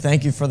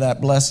Thank you for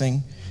that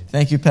blessing.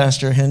 Thank you,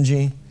 Pastor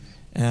Henji.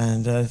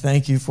 And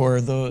thank you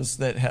for those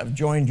that have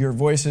joined your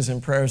voices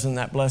and prayers in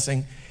that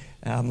blessing.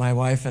 My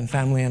wife and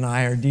family and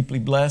I are deeply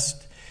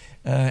blessed.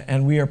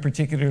 And we are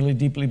particularly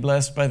deeply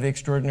blessed by the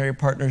extraordinary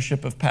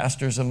partnership of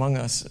pastors among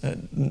us,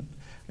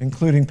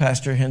 including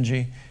Pastor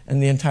Henji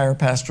and the entire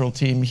pastoral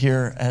team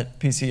here at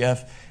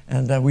PCF.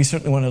 And we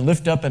certainly want to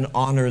lift up and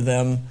honor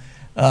them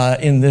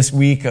in this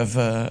week of,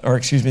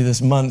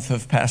 this month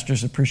of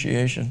Pastors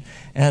Appreciation.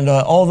 And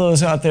all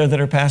those out there that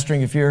are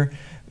pastoring, if you're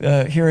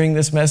hearing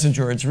this message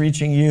or it's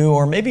reaching you,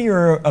 or maybe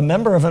you're a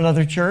member of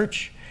another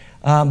church,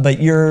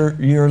 but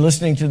you're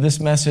listening to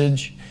this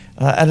message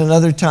at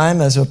another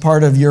time as a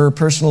part of your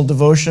personal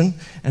devotion,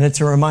 and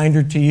it's a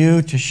reminder to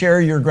you to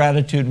share your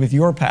gratitude with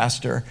your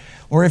pastor.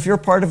 Or if you're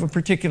part of a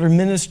particular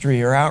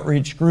ministry or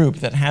outreach group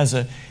that has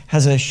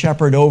a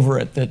shepherd over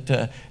it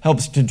that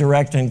helps to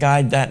direct and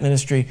guide that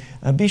ministry,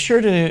 be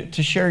sure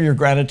to share your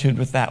gratitude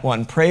with that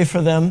one. Pray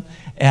for them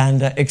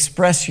and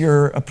express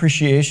your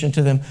appreciation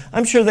to them.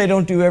 I'm sure they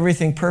don't do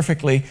everything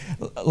perfectly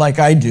like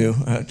I do.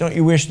 Don't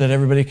you wish that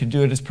everybody could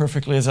do it as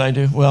perfectly as I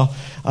do? Well,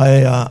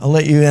 I'll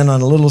let you in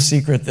on a little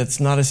secret that's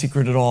not a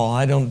secret at all.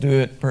 I don't do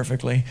it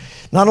perfectly.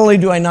 Not only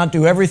do I not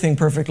do everything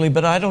perfectly,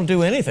 but I don't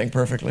do anything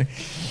perfectly.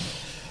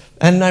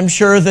 And I'm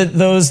sure that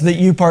those that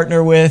you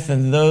partner with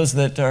and those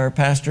that are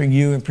pastoring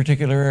you in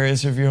particular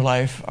areas of your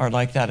life are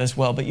like that as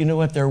well. But you know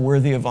what? They're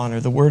worthy of honor.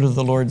 The word of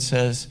the Lord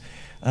says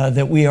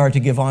that we are to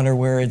give honor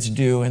where it's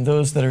due. And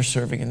those that are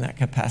serving in that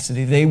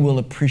capacity, they will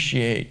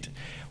appreciate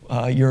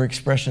your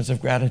expressions of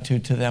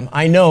gratitude to them.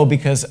 I know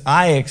because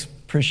I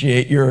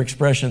appreciate your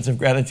expressions of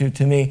gratitude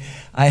to me.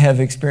 I have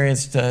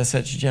experienced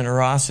such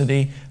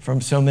generosity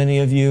from so many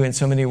of you in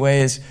so many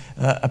ways,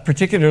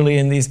 particularly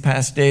in these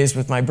past days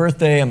with my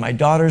birthday and my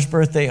daughter's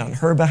birthday. On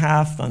her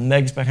behalf, on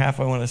Meg's behalf,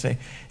 I want to say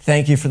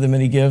thank you for the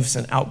many gifts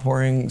and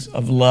outpourings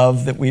of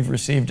love that we've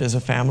received as a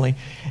family.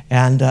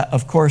 And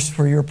of course,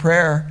 for your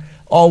prayer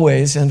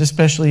always, and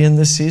especially in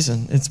this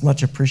season. It's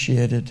much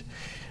appreciated.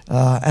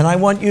 And I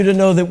want you to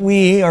know that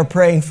we are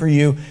praying for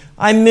you.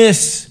 I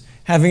miss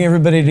having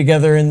everybody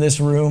together in this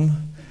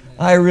room.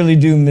 I really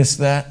do miss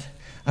that.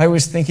 I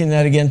was thinking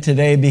that again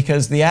today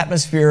because the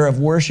atmosphere of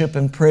worship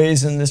and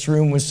praise in this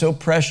room was so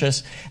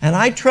precious. And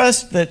I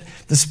trust that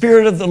the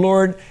Spirit of the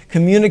Lord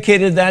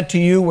communicated that to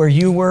you where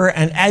you were.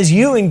 And as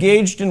you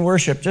engaged in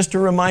worship, just a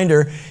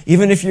reminder,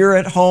 even if you're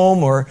at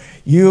home or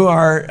you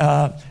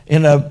are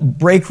in a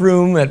break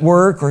room at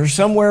work or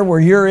somewhere where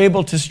you're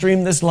able to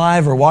stream this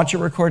live or watch a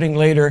recording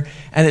later,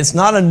 and it's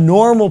not a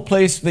normal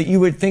place that you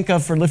would think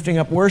of for lifting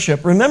up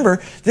worship,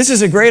 remember, this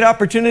is a great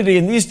opportunity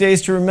in these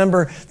days to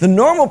remember the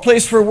normal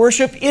place for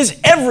worship is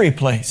every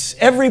place.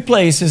 Every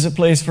place is a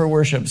place for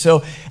worship.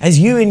 So as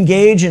you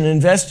engage and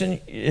invest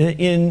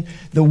in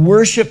the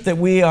worship that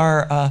we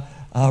are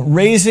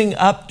raising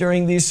up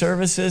during these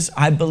services,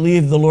 I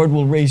believe the Lord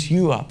will raise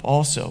you up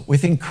also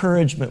with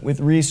encouragement, with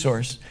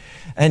resource.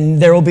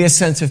 And there will be a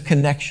sense of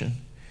connection,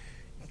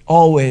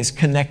 always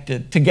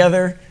connected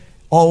together,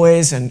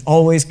 always and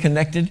always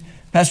connected.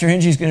 Pastor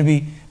Henji is going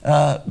to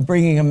be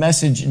bringing a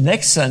message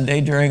next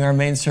Sunday during our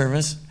main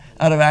service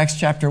out of Acts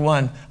chapter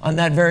 1 on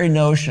that very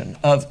notion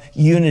of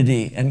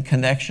unity and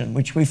connection,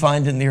 which we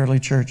find in the early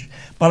church.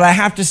 But I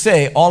have to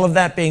say, all of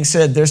that being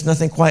said, there's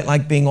nothing quite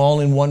like being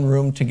all in one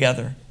room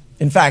together.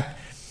 In fact,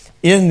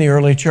 in the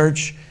early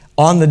church,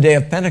 on the day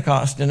of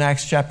Pentecost in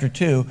Acts chapter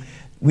 2,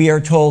 we are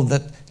told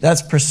that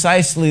that's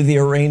precisely the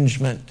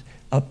arrangement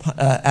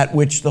at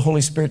which the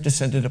Holy Spirit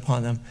descended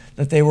upon them,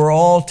 that they were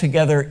all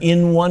together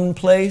in one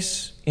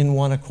place, in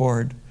one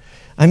accord.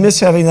 I miss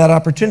having that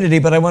opportunity,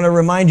 but I want to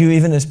remind you,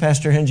 even as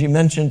Pastor Henji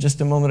mentioned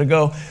just a moment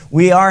ago,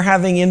 we are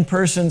having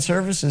in-person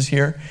services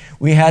here.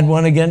 We had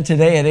one again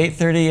today at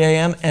 8:30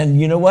 a.m., and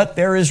you know what?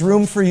 There is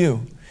room for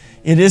you.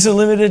 It is a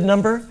limited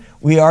number.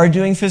 We are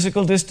doing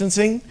physical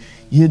distancing.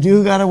 You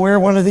do got to wear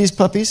one of these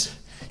puppies.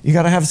 You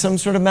got to have some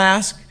sort of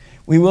mask.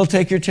 We will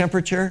take your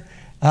temperature.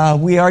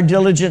 We are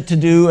diligent to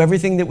do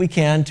everything that we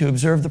can to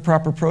observe the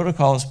proper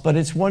protocols, but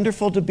it's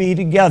wonderful to be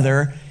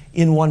together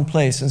in one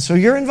place. And so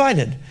you're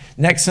invited.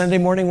 Next Sunday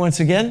morning,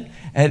 once again,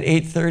 at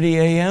 8:30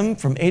 a.m.,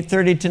 from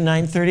 8:30 to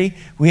 9:30,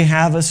 we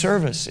have a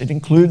service. It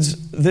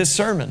includes this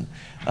sermon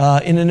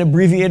in an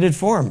abbreviated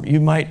form.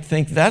 You might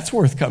think that's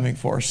worth coming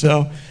for.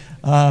 So,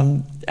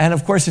 and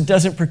of course, it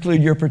doesn't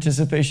preclude your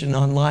participation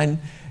online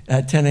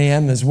at 10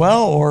 a.m. as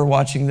well, or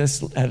watching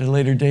this at a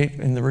later date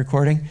in the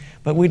recording.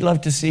 But we'd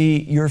love to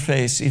see your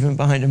face, even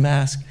behind a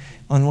mask,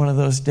 on one of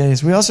those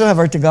days. We also have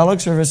our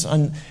Tagalog service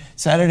on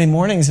Saturday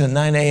mornings at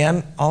 9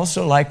 a.m.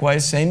 Also,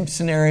 likewise, same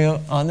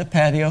scenario on the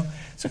patio.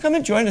 So come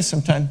and join us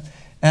sometime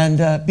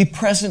and be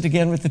present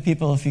again with the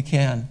people if you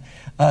can.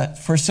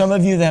 For some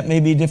of you, that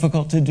may be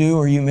difficult to do,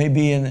 or you may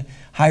be in a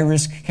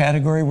high-risk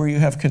category where you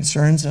have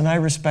concerns, and I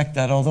respect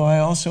that. Although I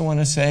also want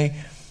to say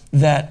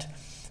that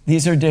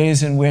these are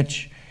days in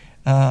which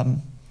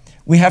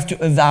we have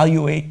to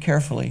evaluate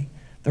carefully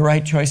the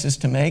right choices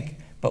to make,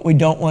 but we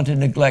don't want to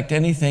neglect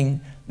anything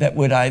that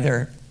would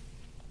either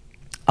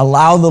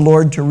allow the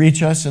Lord to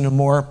reach us in a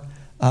more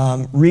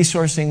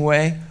resourcing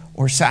way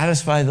or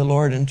satisfy the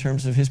Lord in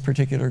terms of his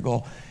particular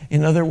goal.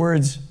 In other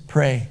words,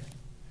 pray.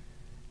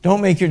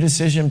 Don't make your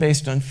decision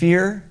based on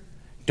fear.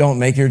 Don't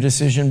make your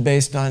decision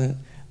based on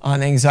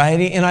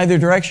anxiety in either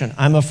direction.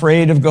 I'm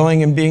afraid of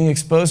going and being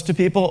exposed to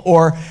people,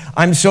 or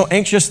I'm so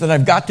anxious that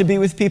I've got to be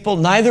with people.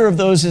 Neither of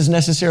those is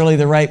necessarily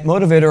the right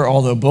motivator,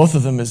 although both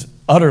of them is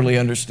utterly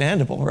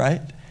understandable,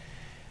 right?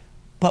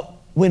 But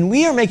when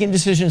we are making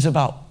decisions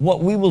about what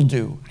we will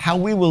do, how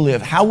we will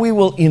live, how we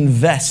will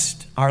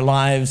invest our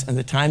lives and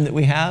the time that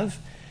we have,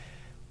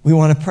 we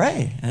want to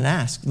pray and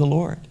ask the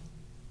Lord,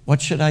 what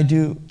should I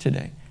do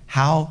today?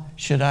 How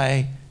should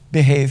I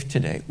behave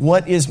today?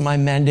 What is my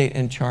mandate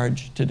and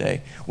charge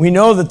today? We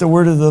know that the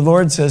word of the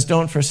Lord says,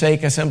 don't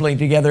forsake assembling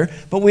together,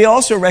 but we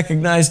also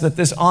recognize that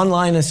this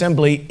online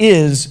assembly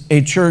is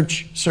a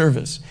church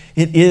service.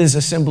 It is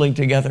assembling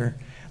together.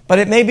 But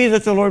it may be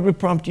that the Lord would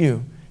prompt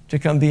you to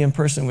come be in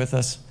person with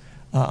us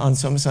on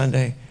some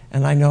Sunday,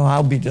 and I know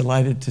I'll be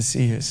delighted to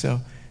see you.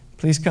 So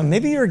please come.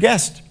 Maybe you're a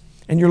guest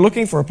and you're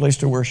looking for a place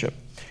to worship.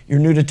 You're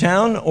new to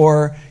town,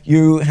 or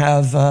you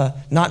have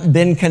not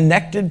been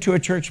connected to a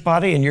church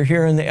body and you're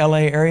here in the LA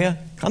area,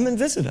 come and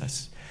visit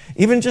us.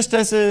 Even just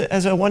as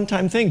a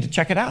one-time thing to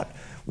check it out.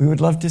 We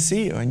would love to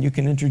see you, and you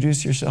can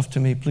introduce yourself to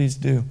me. Please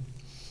do.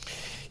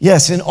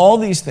 Yes, in all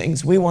these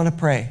things, we want to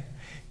pray.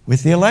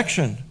 With the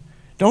election,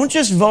 don't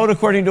just vote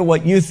according to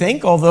what you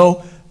think,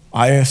 although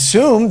I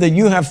assume that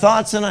you have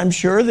thoughts, and I'm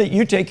sure that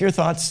you take your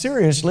thoughts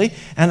seriously.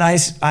 And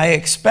I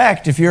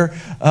expect, if you're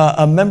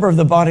a member of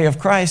the body of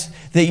Christ,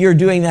 that you're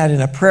doing that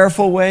in a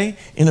prayerful way,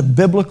 in a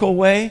biblical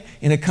way,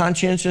 in a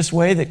conscientious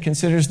way that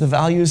considers the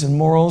values and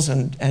morals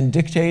and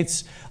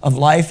dictates of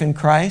life in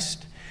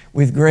Christ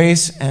with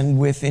grace and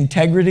with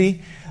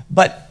integrity.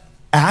 But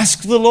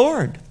ask the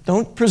Lord.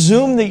 Don't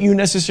presume that you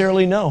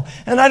necessarily know.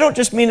 And I don't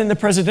just mean in the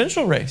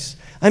presidential race.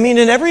 I mean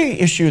in every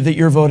issue that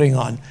you're voting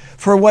on,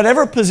 for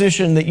whatever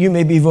position that you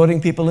may be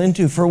voting people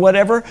into, for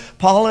whatever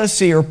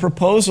policy or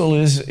proposal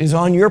is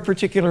on your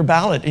particular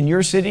ballot in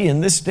your city,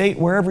 in this state,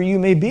 wherever you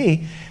may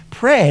be,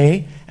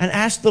 pray and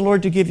ask the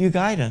Lord to give you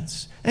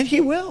guidance. And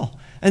he will.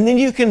 And then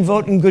you can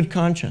vote in good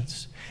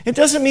conscience. It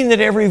doesn't mean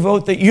that every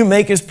vote that you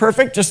make is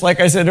perfect. Just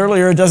like I said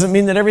earlier, it doesn't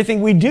mean that everything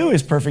we do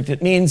is perfect.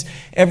 It means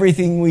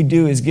everything we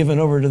do is given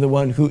over to the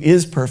one who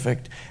is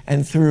perfect,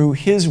 and through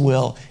his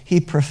will,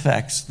 he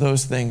perfects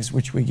those things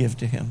which we give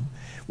to him.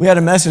 We had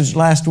a message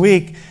last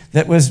week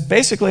that was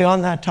basically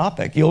on that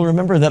topic. You'll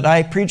remember that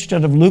I preached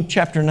out of Luke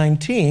chapter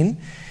 19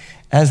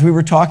 as we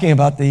were talking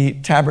about the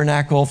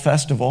Tabernacle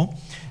Festival,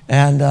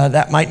 and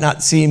that might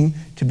not seem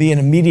to be an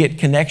immediate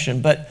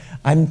connection, but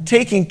I'm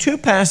taking two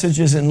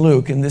passages in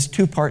Luke in this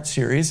two-part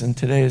series, and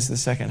today is the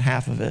second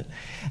half of it,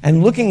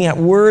 and looking at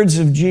words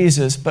of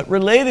Jesus, but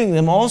relating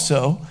them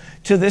also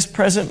to this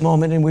present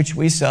moment in which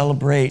we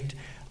celebrate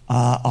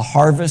a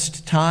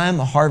harvest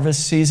time, a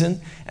harvest season.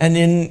 And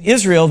in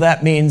Israel,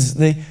 that means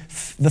the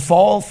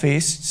fall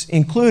feasts,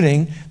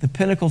 including the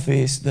Pinnacle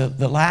Feast,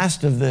 the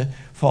last of the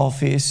fall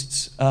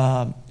feasts,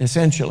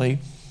 essentially.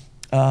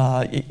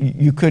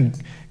 You could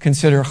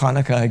consider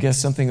Hanukkah, I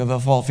guess, something of a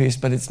fall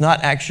feast, but it's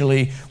not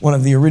actually one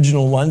of the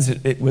original ones.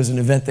 It was an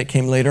event that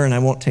came later, and I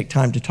won't take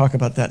time to talk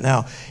about that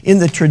now. In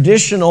the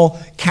traditional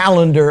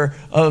calendar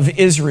of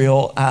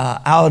Israel,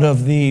 out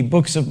of the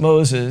books of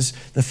Moses,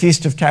 the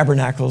Feast of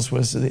Tabernacles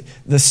was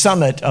the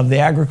summit of the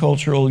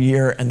agricultural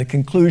year and the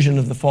conclusion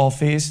of the fall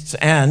feasts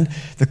and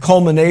the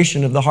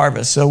culmination of the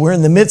harvest. So we're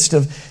in the midst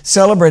of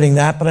celebrating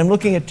that, but I'm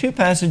looking at two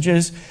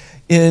passages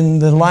in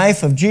the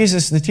life of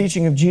Jesus, the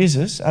teaching of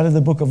Jesus, out of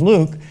the book of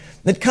Luke,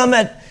 that come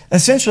at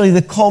essentially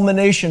the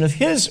culmination of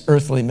his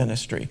earthly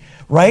ministry.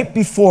 Right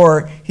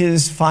before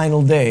his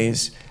final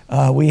days,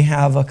 we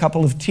have a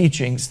couple of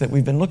teachings that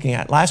we've been looking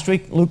at. Last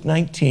week, Luke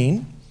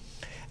 19,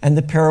 and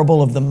the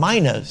parable of the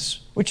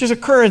minas, which is a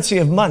currency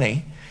of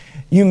money.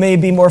 You may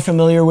be more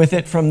familiar with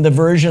it from the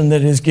version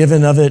that is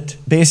given of it,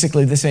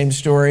 basically the same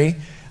story,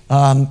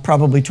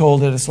 probably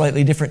told at a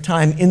slightly different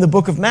time, in the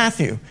book of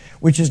Matthew,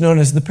 which is known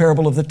as the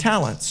parable of the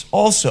talents,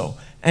 also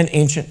an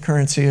ancient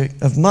currency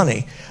of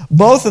money.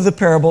 Both of the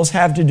parables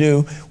have to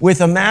do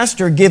with a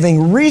master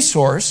giving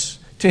resource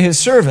to his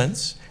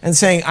servants and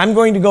saying, I'm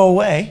going to go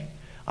away,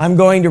 I'm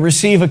going to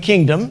receive a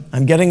kingdom,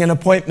 I'm getting an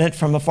appointment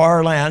from a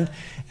far land,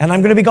 and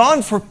I'm going to be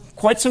gone for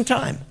quite some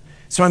time.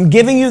 So I'm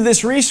giving you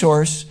this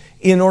resource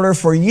in order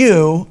for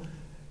you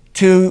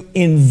to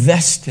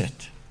invest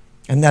it.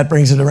 And that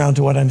brings it around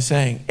to what I'm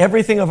saying.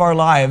 Everything of our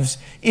lives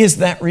is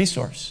that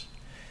resource.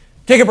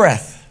 Take a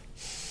breath.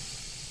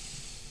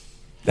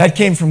 That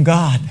came from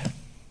God.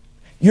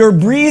 You're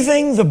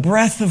breathing the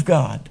breath of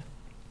God.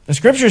 The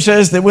scripture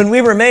says that when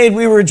we were made,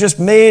 we were just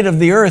made of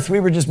the earth. We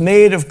were just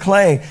made of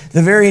clay.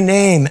 The very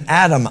name,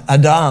 Adam,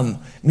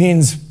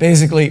 means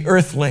basically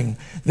earthling.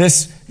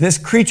 This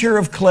creature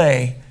of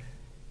clay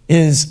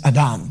is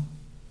Adam,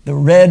 the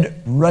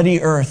red,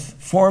 ruddy earth,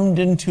 formed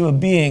into a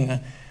being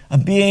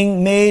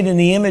made in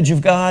the image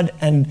of God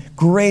and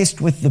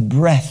graced with the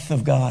breath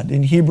of God.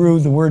 In Hebrew,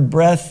 the word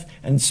breath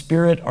and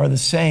spirit are the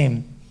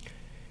same.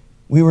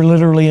 We were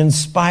literally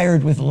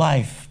inspired with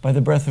life by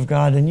the breath of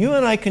God, and you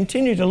and I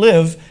continue to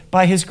live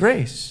by his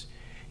grace.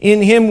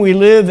 In him we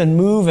live and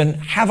move and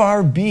have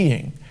our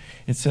being,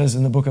 it says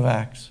in the book of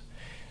Acts.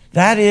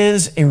 That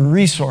is a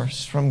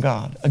resource from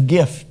God, a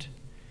gift.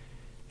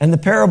 And the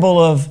parable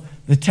of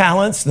the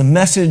talents, the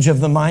message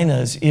of the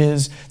minas,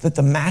 is that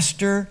the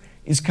master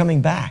is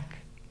coming back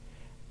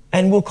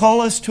and will call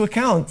us to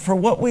account for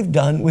what we've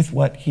done with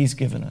what he's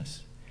given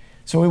us.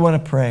 So we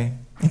want to pray.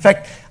 In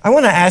fact, I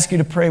want to ask you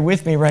to pray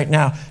with me right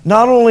now,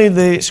 not only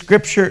the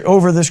scripture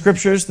over the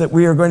scriptures that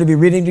we are going to be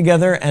reading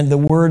together and the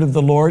word of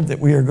the Lord that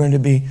we are going to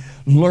be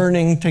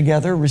learning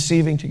together,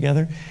 receiving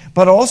together,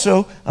 but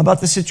also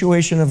about the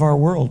situation of our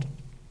world.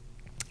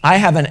 I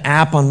have an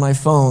app on my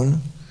phone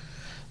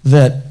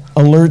that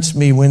alerts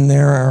me when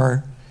there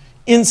are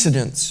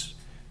incidents,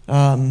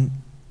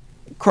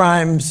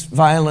 crimes,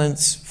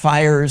 violence,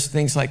 fires,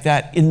 things like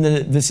that in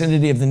the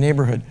vicinity of the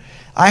neighborhood.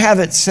 I have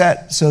it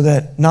set so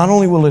that not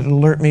only will it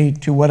alert me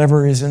to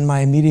whatever is in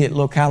my immediate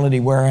locality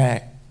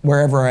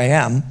wherever I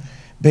am,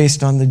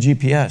 based on the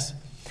GPS,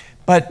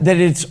 but that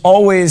it's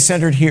always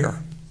centered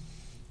here.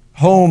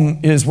 Home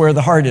is where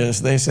the heart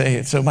is, they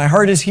say. So my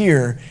heart is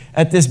here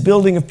at this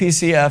building of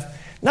PCF,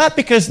 not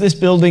because this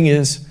building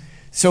is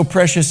so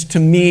precious to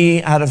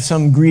me out of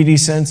some greedy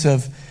sense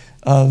of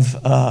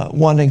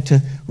wanting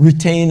to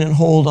retain and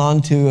hold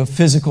on to a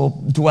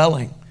physical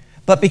dwelling,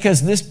 but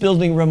because this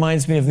building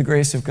reminds me of the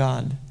grace of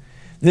God.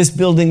 This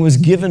building was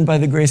given by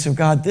the grace of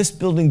God. This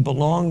building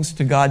belongs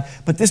to God,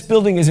 but this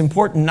building is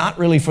important not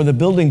really for the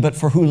building, but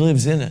for who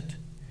lives in it.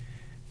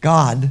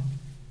 God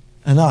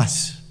and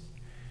us.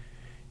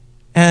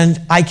 And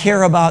I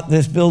care about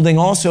this building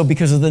also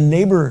because of the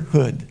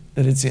neighborhood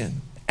that it's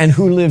in and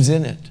who lives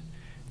in it.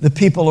 The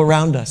people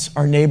around us,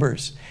 our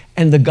neighbors,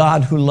 and the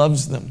God who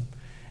loves them,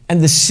 and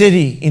the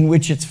city in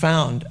which it's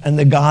found, and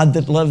the God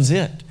that loves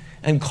it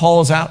and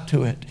calls out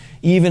to it,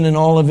 even in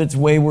all of its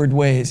wayward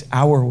ways,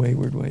 our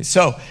wayward ways.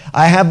 So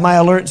I have my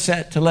alert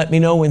set to let me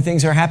know when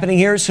things are happening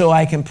here so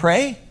I can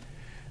pray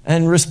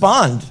and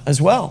respond as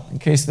well in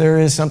case there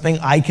is something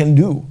I can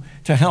do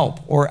to help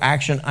or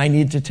action I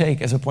need to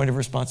take as a point of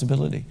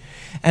responsibility.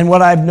 And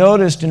what I've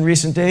noticed in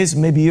recent days,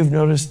 maybe you've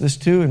noticed this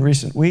too in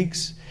recent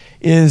weeks,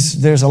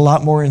 is there's a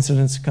lot more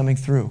incidents coming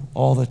through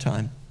all the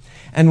time.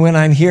 And when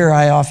I'm here,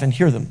 I often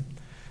hear them.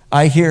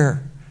 I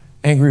hear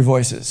angry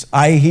voices.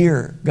 I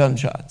hear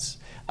gunshots.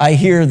 I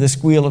hear the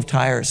squeal of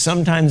tires.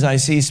 Sometimes I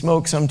see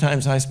smoke.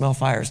 Sometimes I smell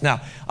fires.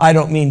 Now, I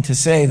don't mean to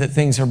say that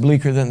things are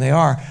bleaker than they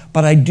are,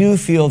 but I do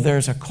feel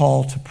there's a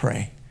call to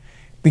pray.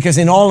 Because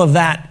in all of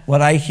that,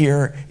 what I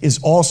hear is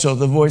also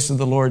the voice of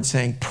the Lord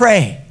saying,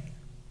 pray,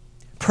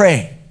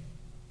 pray.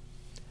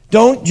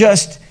 Don't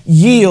just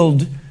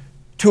yield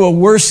to a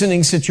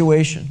worsening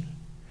situation.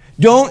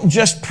 Don't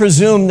just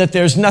presume that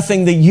there's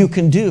nothing that you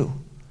can do.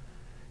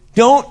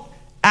 Don't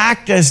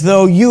act as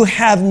though you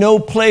have no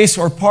place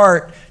or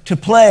part to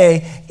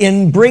play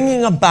in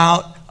bringing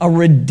about a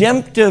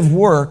redemptive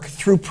work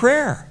through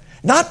prayer.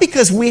 Not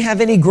because we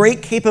have any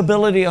great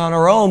capability on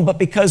our own, but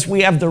because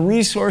we have the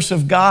resource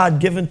of God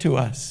given to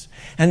us.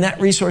 And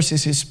that resource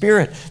is his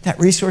Spirit. That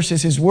resource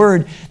is his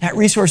word. That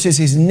resource is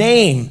his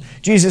name.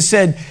 Jesus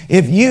said,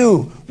 if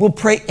you will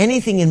pray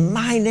anything in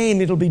my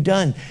name, it'll be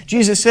done.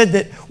 Jesus said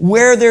that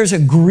where there's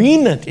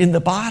agreement in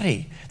the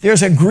body,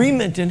 there's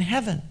agreement in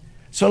heaven.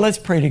 So let's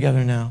pray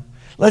together now.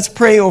 Let's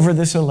pray over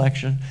this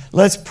election.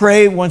 Let's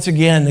pray once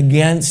again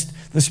against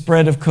the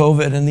spread of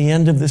COVID and the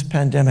end of this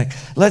pandemic.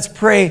 Let's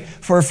pray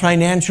for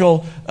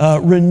financial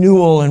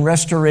renewal and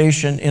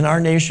restoration in our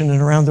nation and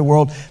around the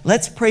world.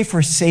 Let's pray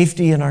for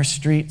safety in our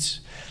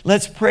streets.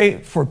 Let's pray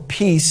for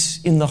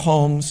peace in the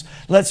homes.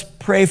 Let's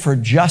pray for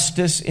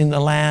justice in the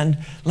land.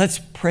 Let's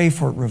pray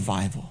for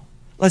revival.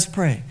 Let's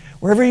pray.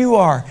 Wherever you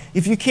are,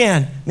 if you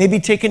can, maybe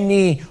take a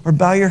knee or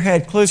bow your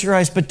head, close your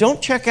eyes, but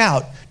don't check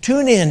out.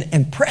 Tune in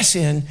and press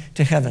in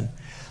to heaven.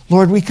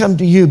 Lord, we come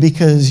to you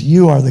because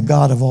you are the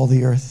God of all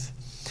the earth.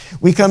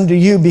 We come to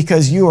you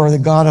because you are the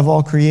God of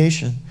all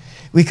creation.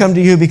 We come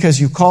to you because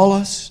you call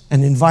us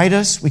and invite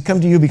us. We come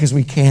to you because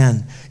we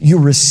can. You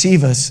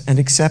receive us and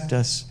accept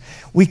us.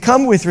 We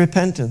come with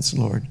repentance,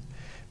 Lord,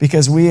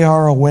 because we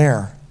are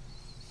aware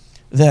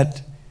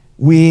that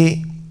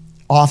we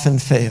often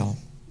fail.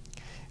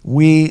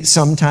 We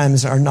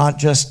sometimes are not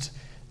just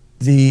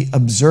the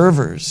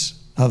observers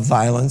of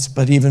violence,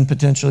 but even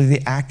potentially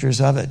the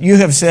actors of it. You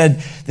have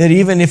said that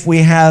even if we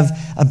have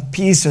a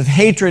piece of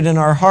hatred in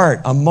our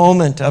heart, a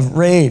moment of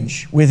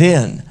rage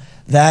within,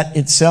 that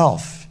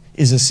itself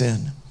is a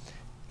sin.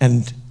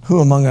 And who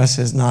among us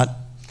has not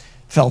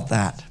felt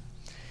that?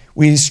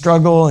 We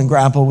struggle and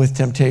grapple with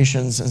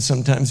temptations, and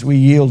sometimes we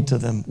yield to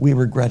them. We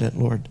regret it,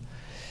 Lord.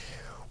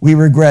 We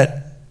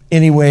regret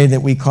any way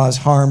that we cause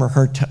harm or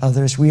hurt to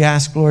others. We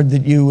ask, Lord,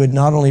 that you would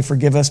not only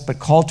forgive us, but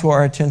call to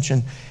our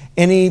attention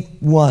any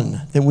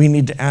one that we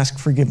need to ask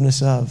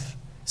forgiveness of,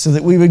 so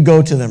that we would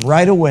go to them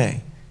right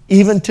away,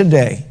 even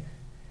today,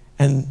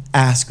 and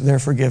ask their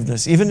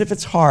forgiveness. Even if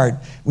it's hard,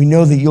 we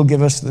know that you'll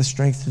give us the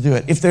strength to do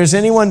it. If there's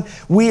anyone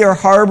we are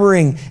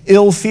harboring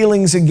ill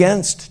feelings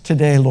against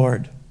today,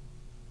 Lord,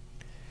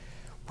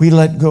 we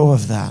let go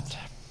of that.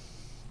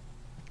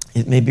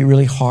 It may be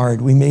really hard.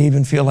 We may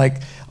even feel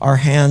like our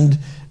hand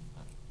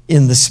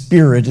in the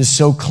spirit is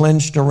so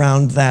clenched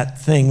around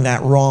that thing,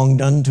 that wrong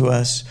done to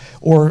us,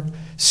 or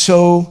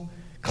so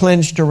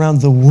clenched around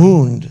the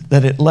wound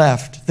that it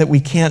left that we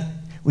can't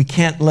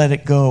let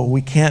it go.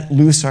 We can't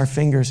loose our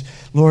fingers.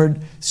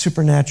 Lord,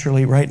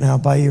 supernaturally right now,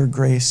 by your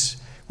grace,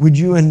 would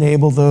you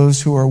enable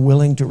those who are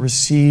willing to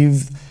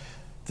receive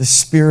the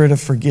spirit of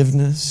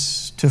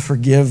forgiveness to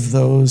forgive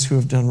those who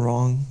have done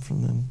wrong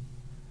from them?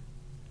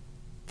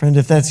 Friend,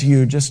 if that's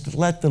you, just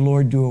let the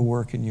Lord do a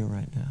work in you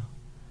right now.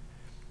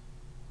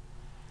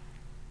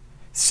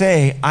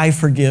 Say, I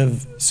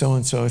forgive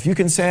so-and-so. If you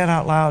can say it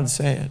out loud,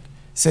 say it.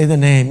 Say the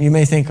name. You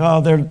may think,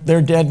 oh,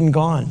 they're dead and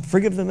gone.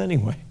 Forgive them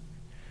anyway.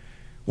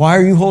 Why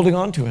are you holding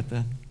on to it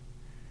then?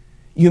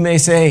 You may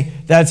say,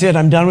 that's it,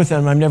 I'm done with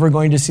them, I'm never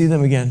going to see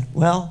them again.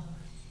 Well,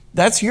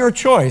 that's your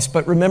choice,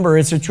 but remember,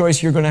 it's a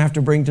choice you're going to have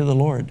to bring to the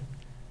Lord.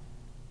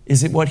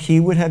 Is it what He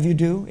would have you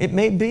do? It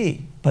may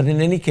be, but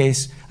in any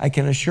case, I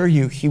can assure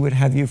you, He would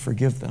have you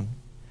forgive them.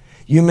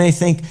 You may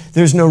think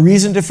there's no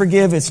reason to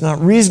forgive, it's not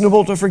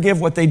reasonable to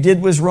forgive, what they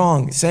did was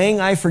wrong.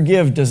 Saying I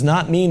forgive does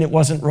not mean it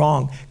wasn't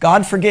wrong.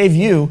 God forgave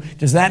you.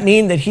 Does that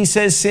mean that He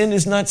says sin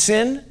is not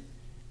sin?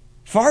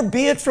 Far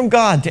be it from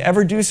God to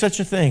ever do such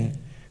a thing.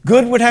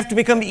 Good would have to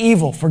become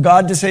evil for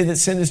God to say that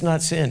sin is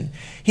not sin.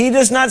 He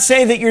does not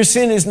say that your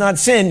sin is not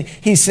sin.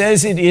 He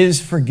says it is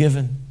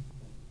forgiven.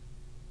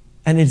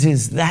 And it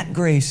is that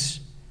grace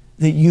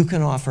that you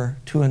can offer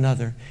to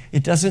another.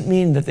 It doesn't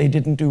mean that they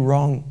didn't do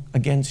wrong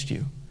against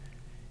you.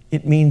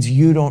 It means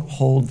you don't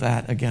hold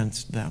that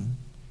against them.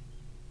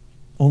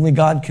 Only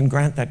God can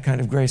grant that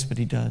kind of grace, but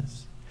He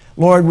does.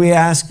 Lord, we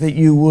ask that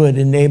you would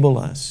enable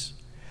us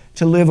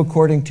to live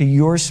according to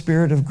your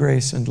spirit of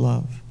grace and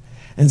love.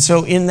 And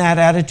so in that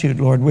attitude,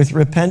 Lord, with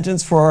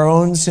repentance for our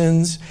own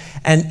sins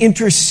and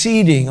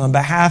interceding on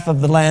behalf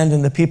of the land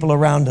and the people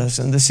around us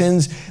and the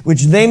sins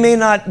which they may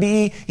not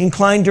be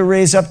inclined to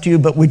raise up to you,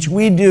 but which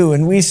we do,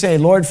 and we say,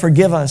 Lord,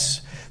 forgive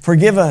us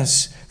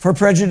for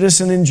prejudice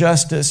and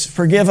injustice,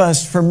 forgive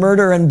us for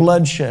murder and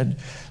bloodshed,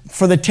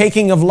 for the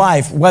taking of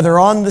life, whether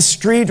on the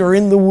street or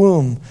in the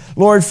womb.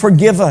 Lord,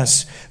 forgive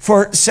us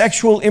for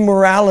sexual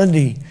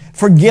immorality.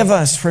 Forgive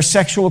us for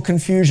sexual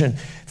confusion.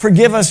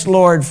 Forgive us,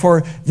 Lord,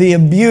 for the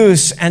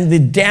abuse and the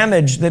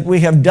damage that we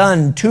have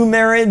done to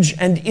marriage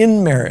and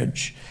in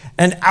marriage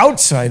and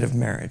outside of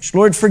marriage.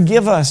 Lord,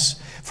 forgive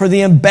us for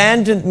the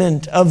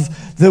abandonment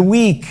of the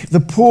weak, the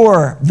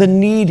poor, the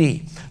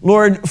needy.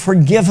 Lord,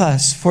 forgive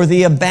us for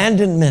the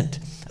abandonment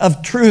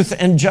of truth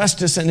and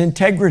justice and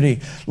integrity.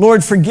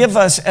 Lord, forgive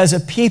us as a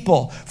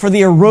people for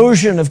the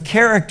erosion of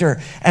character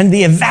and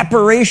the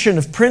evaporation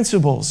of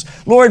principles.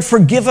 Lord,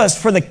 forgive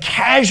us for the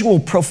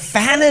casual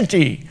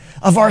profanity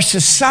of our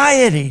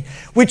society,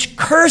 which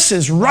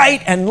curses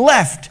right and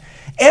left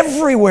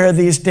everywhere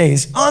these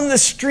days, on the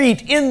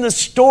street, in the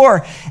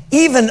store,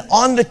 even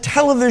on the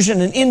television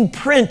and in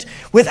print,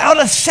 without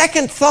a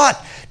second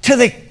thought to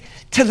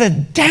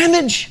the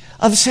damage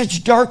of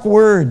such dark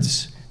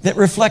words that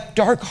reflect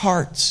dark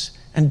hearts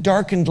and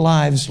darkened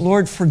lives.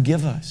 Lord,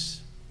 forgive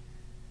us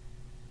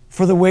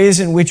for the ways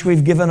in which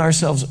we've given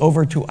ourselves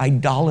over to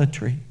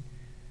idolatry,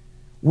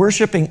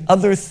 worshiping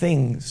other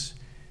things,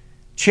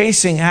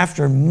 chasing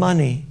after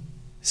money,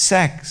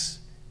 sex,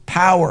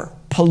 power,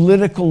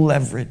 political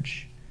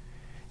leverage.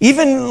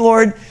 Even,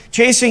 Lord,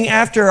 chasing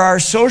after our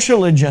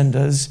social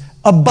agendas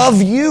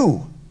above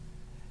you.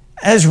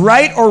 As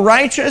right or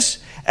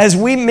righteous as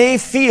we may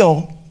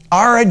feel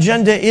our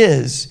agenda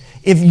is,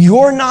 if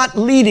you're not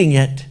leading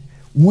it,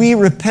 we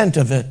repent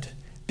of it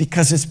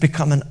because it's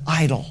become an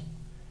idol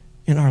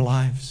in our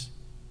lives.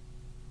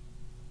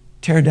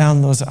 Tear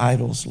down those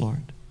idols,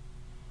 Lord.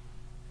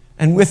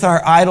 And with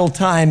our idle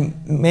time,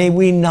 may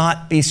we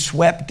not be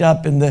swept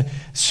up in the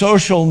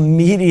social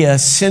media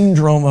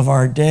syndrome of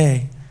our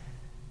day,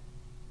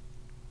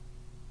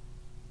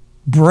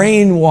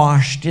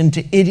 brainwashed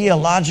into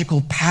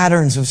ideological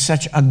patterns of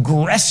such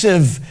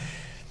aggressive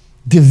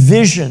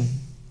division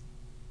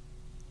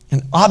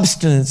and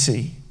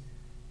obstinacy,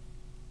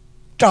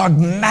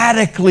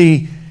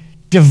 dogmatically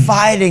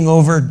dividing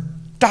over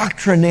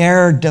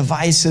doctrinaire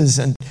devices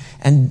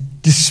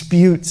and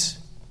disputes.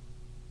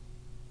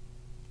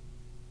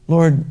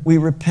 Lord, we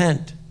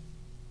repent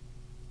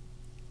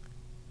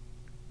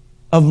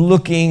of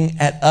looking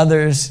at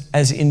others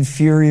as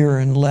inferior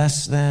and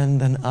less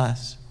than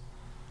us.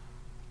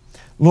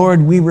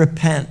 Lord, we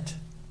repent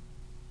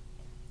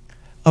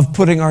of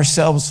putting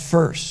ourselves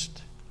first.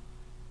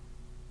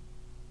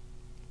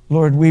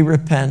 Lord, we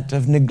repent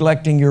of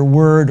neglecting your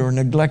word or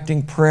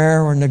neglecting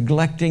prayer or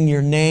neglecting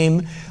your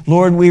name.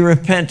 Lord, we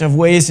repent of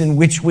ways in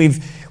which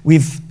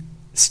we've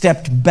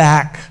stepped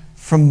back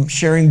from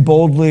sharing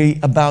boldly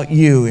about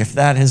you, if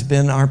that has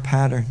been our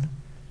pattern.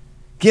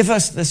 Give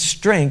us the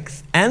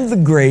strength and the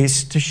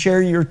grace to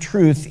share your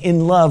truth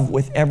in love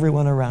with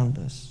everyone around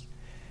us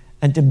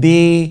and to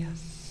be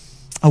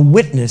a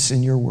witness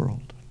in your world.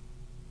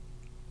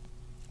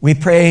 We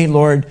pray,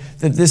 Lord,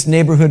 that this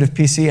neighborhood of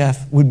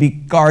PCF would be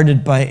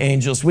guarded by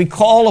angels. We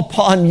call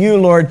upon you,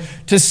 Lord,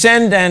 to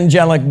send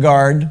angelic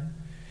guard.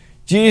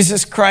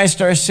 Jesus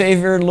Christ, our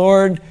Savior,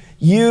 Lord,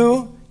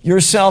 you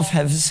yourself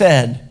have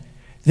said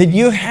that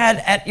you had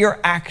at your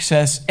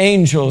access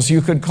angels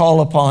you could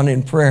call upon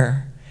in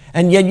prayer.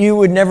 And yet you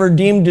would never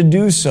deem to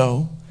do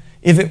so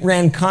if it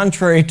ran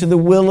contrary to the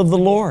will of the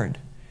Lord.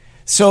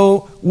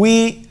 So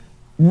we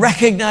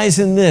recognize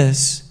in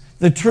this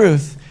the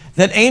truth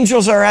that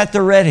angels are at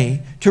the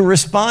ready to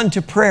respond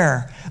to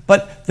prayer.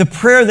 But the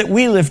prayer that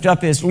we lift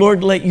up is,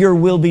 Lord, let your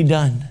will be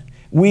done.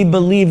 We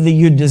believe that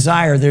you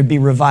desire there be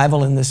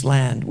revival in this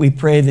land. We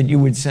pray that you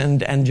would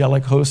send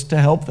angelic hosts to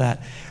help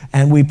that.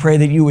 And we pray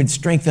that you would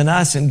strengthen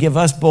us and give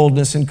us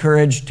boldness and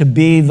courage to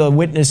be the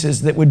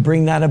witnesses that would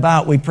bring that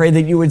about. We pray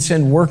that you would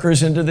send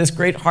workers into this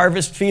great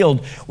harvest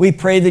field. We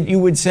pray that you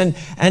would send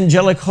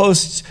angelic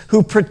hosts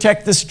who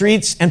protect the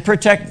streets and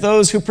protect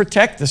those who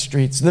protect the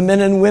streets, the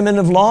men and women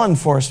of law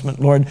enforcement,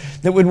 Lord,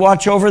 that would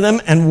watch over them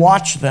and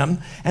watch them.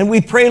 And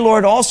we pray,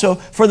 Lord, also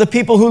for the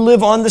people who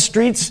live on the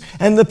streets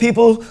and the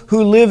people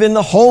who live in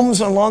the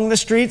homes along the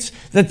streets,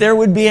 that there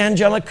would be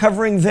angelic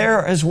covering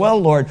there as well,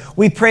 Lord.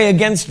 We pray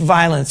against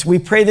violence. We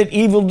pray that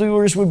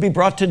evildoers would be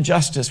brought to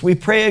justice. We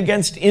pray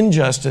against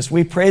injustice.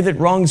 We pray that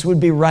wrongs would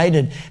be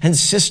righted and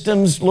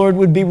systems, Lord,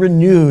 would be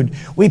renewed.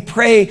 We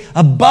pray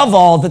above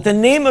all that the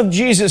name of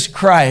Jesus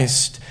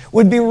Christ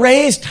would be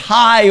raised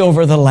high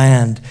over the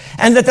land,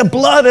 and that the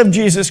blood of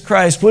Jesus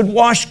Christ would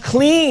wash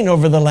clean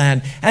over the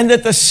land, and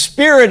that the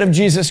Spirit of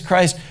Jesus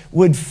Christ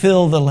would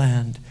fill the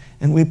land.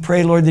 And we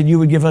pray, Lord, that you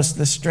would give us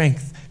the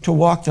strength to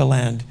walk the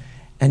land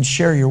and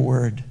share your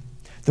word.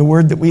 The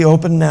word that we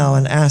open now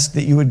and ask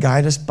that you would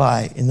guide us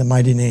by in the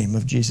mighty name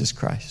of Jesus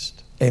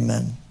Christ.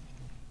 Amen.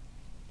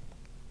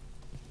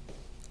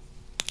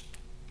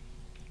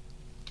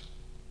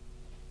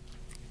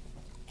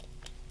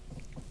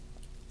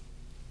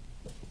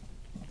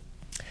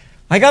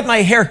 I got my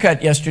hair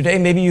cut yesterday.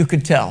 Maybe you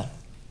could tell.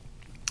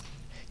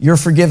 You're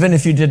forgiven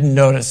if you didn't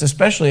notice,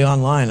 especially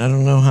online. I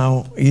don't know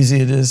how easy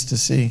it is to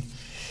see.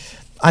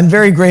 I'm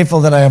very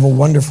grateful that I have a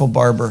wonderful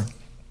barber.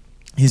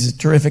 He's a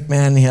terrific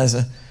man. He has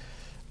a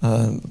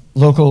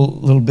local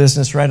little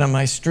business right on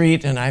my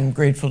street, and I'm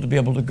grateful to be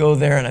able to go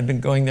there, and I've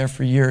been going there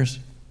for years.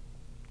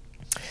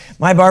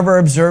 My barber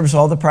observes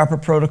all the proper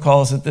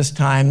protocols at this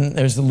time.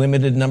 There's a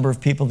limited number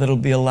of people that will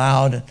be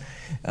allowed.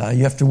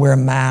 You have to wear a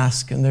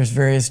mask, and there's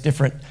various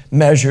different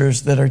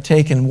measures that are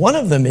taken. One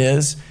of them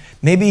is,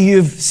 maybe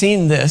you've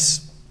seen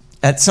this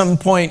at some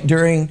point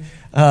during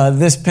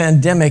this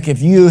pandemic,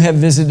 if you have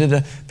visited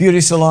a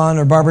beauty salon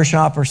or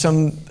barbershop or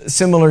some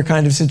similar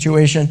kind of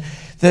situation,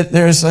 that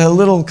there's a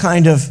little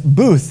kind of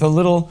booth, a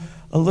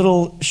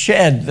little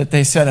shed that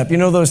they set up. You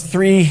know those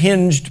three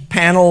hinged,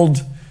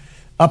 paneled,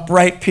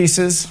 upright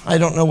pieces? I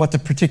don't know what the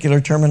particular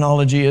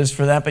terminology is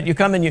for that, but you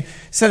come and you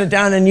set it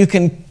down and you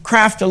can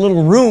craft a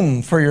little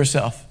room for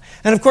yourself.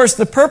 And of course,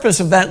 the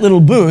purpose of that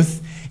little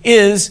booth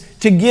is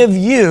to give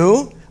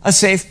you a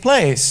safe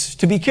place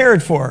to be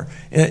cared for.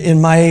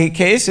 In my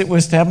case, it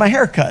was to have my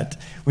hair cut,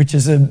 which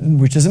is a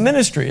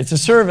ministry. It's a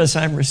service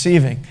I'm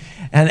receiving.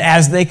 And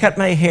as they cut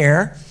my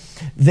hair,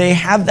 they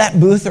have that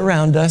booth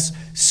around us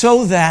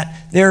so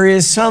that there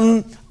is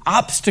some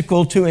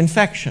obstacle to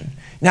infection.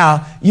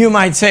 Now, you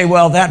might say,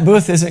 well, that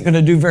booth isn't going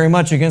to do very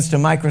much against a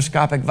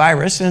microscopic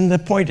virus, and the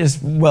point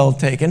is well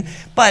taken.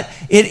 But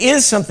it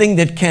is something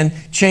that can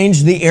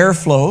change the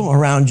airflow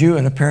around you,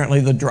 and apparently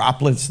the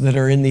droplets that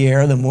are in the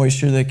air, the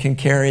moisture that can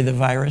carry the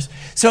virus.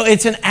 So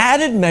it's an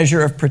added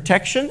measure of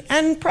protection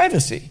and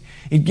privacy.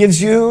 It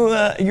gives you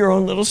your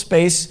own little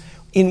space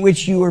in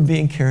which you are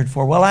being cared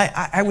for. Well,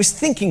 I was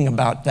thinking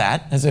about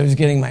that as I was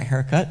getting my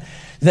haircut,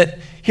 that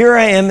here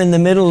I am in the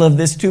middle of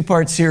this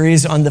two-part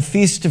series on the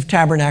Feast of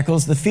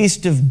Tabernacles, the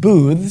Feast of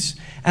Booths,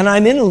 and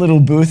I'm in a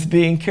little booth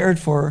being cared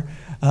for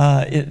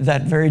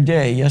that very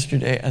day,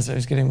 yesterday, as I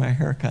was getting my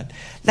haircut.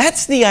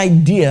 That's the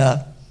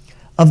idea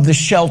of the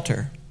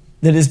shelter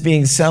that is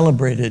being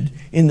celebrated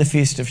in the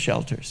Feast of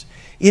Shelters.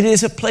 It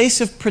is a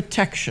place of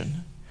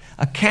protection,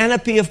 a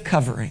canopy of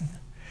covering.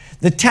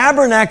 The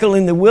tabernacle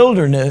in the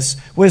wilderness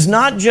was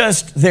not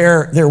just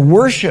their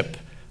worship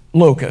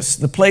locus,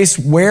 the place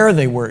where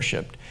they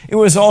worshiped. It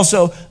was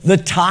also the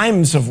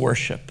times of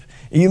worship.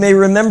 You may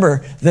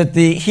remember that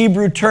the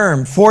Hebrew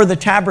term for the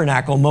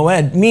tabernacle,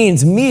 moed,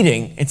 means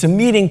meeting. It's a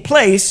meeting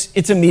place,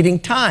 it's a meeting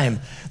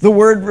time. The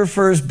word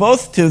refers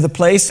both to the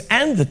place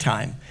and the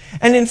time.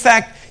 And in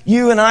fact,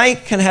 you and I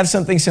can have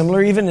something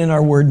similar even in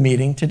our word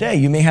meeting today.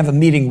 You may have a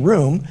meeting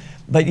room,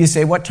 but you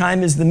say, what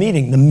time is the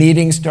meeting? The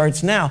meeting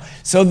starts now.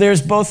 So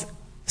there's both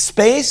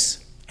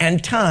space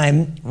and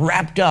time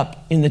wrapped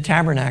up in the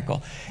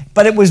tabernacle.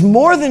 But it was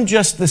more than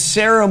just the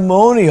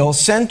ceremonial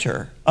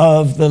center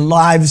of the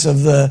lives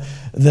of the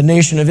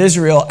nation of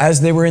Israel as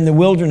they were in the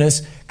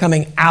wilderness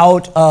coming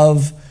out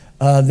of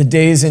the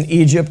days in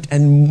Egypt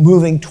and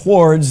moving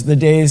towards the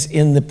days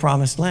in the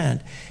Promised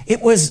Land.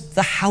 It was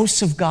the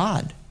house of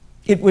God.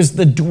 It was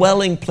the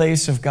dwelling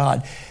place of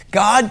God.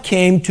 God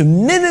came to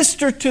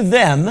minister to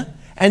them,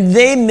 and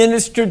they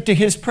ministered to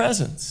his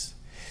presence.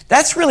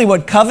 That's really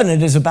what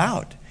covenant is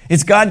about.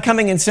 It's God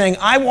coming and saying,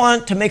 I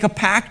want to make a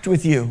pact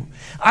with you.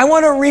 I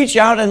want to reach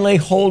out and lay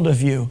hold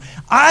of you.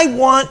 I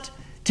want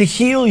to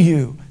heal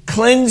you,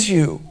 cleanse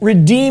you,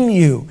 redeem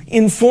you,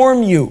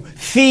 inform you,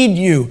 feed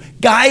you,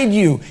 guide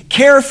you,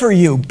 care for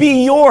you,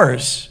 be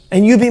yours,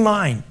 and you be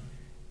mine.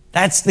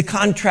 That's the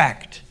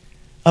contract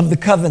of the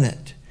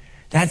covenant.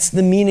 That's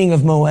the meaning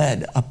of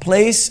Moed, a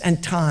place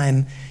and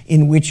time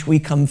in which we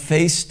come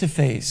face to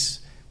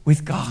face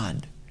with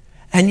God.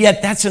 And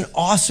yet that's an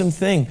awesome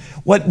thing.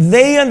 What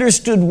they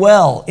understood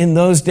well in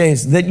those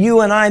days, that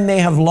you and I may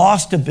have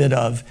lost a bit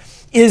of,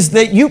 is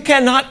that you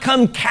cannot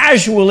come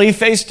casually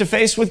face to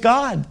face with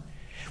God.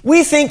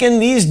 We think in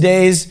these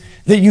days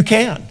that you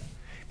can.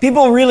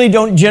 People really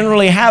don't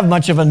generally have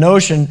much of a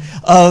notion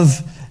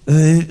of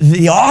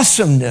the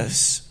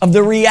awesomeness of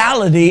the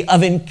reality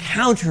of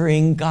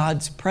encountering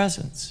God's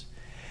presence.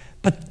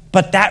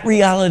 But that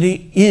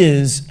reality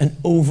is an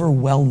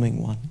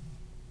overwhelming one.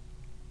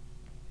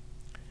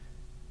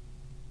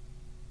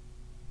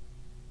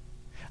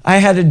 I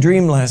had a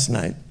dream last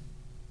night.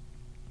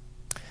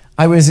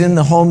 I was in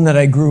the home that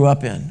I grew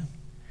up in.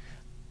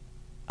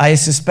 I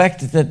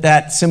suspect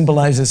that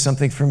symbolizes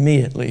something for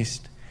me, at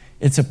least.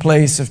 It's a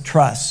place of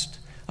trust,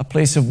 a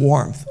place of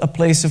warmth, a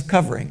place of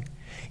covering.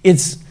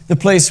 It's the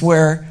place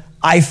where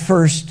I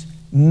first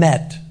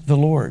met the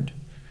Lord,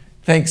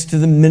 thanks to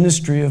the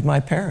ministry of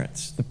my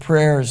parents, the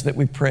prayers that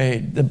we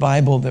prayed, the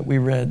Bible that we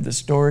read, the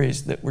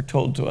stories that were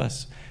told to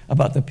us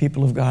about the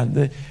people of God,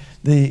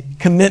 the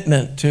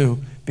commitment to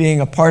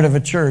being a part of a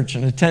church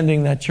and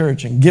attending that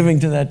church and giving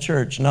to that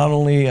church, not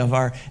only of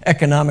our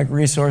economic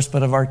resource,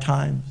 but of our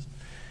time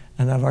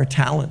and of our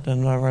talent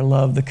and of our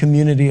love, the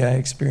community I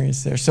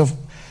experienced there. So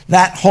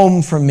that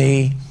home for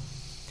me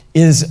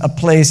is a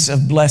place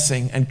of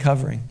blessing and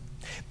covering.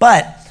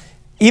 But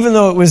even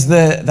though it was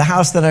the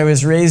house that I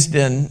was raised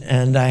in,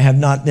 and I have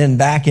not been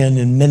back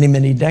in many,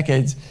 many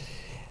decades,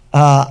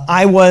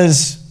 I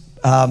was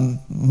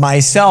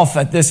myself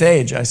at this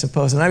age, I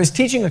suppose, and I was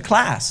teaching a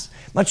class,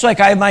 much like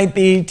I might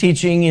be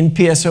teaching in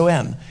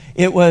PSOM.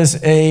 It was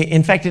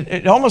in fact,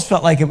 it almost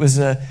felt like it was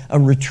a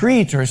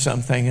retreat or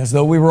something, as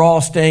though we were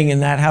all staying in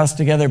that house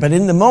together. But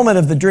in the moment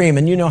of the dream,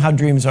 and you know how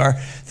dreams are,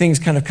 things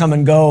kind of come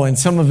and go, and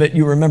some of it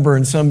you remember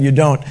and some you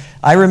don't.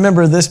 I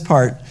remember this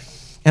part,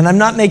 and I'm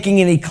not making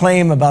any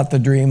claim about the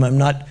dream. I'm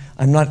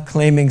not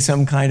claiming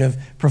some kind of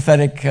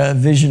prophetic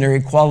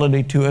visionary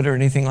quality to it or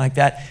anything like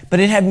that. But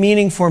it had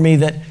meaning for me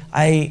that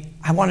I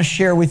want to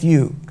share with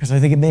you, because I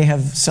think it may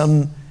have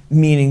some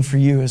meaning for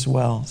you as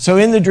well. So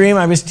in the dream,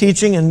 I was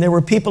teaching, and there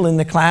were people in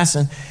the class,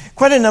 and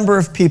quite a number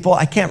of people.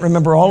 I can't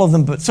remember all of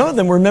them, but some of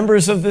them were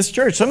members of this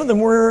church. Some of them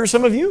were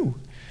some of you.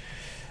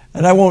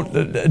 And I won't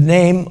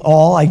name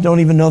all. I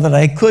don't even know that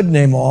I could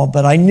name all,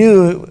 but I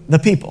knew the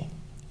people.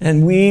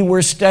 And we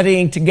were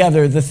studying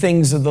together the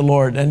things of the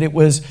Lord, and it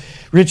was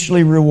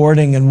richly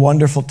rewarding and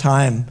wonderful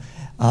time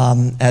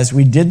as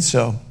we did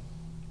so.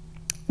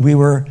 We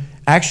were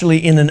actually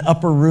in an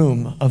upper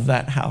room of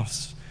that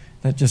house.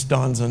 That just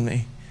dawns on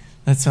me.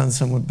 That sounds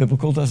somewhat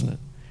biblical, doesn't it?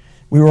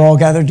 We were all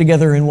gathered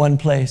together in one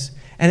place.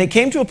 And it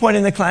came to a point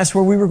in the class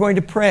where we were going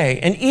to pray.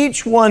 And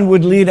each one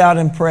would lead out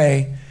and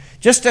pray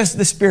just as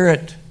the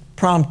Spirit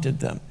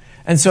prompted them.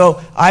 And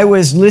so I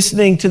was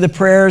listening to the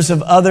prayers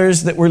of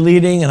others that were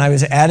leading, and I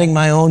was adding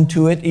my own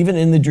to it, even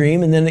in the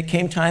dream. And then it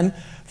came time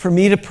for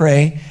me to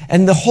pray.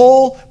 And the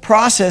whole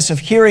process of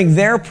hearing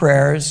their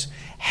prayers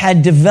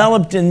had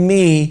developed in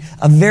me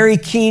a very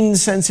keen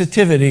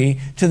sensitivity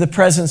to the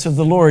presence of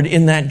the Lord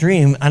in that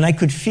dream, and I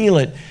could feel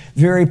it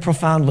very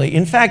profoundly.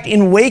 In fact,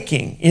 in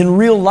waking, in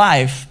real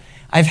life,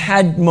 I've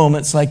had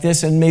moments like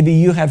this, and maybe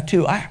you have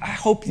too. I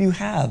hope you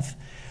have.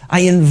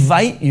 I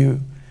invite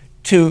you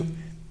to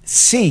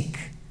seek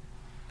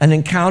an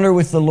encounter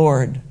with the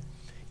Lord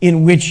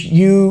in which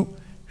you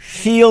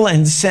feel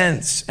and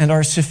sense and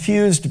are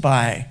suffused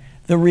by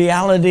the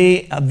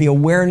reality of the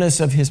awareness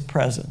of His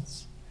presence.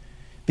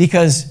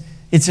 Because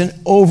it's an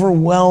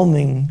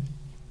overwhelming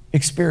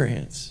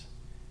experience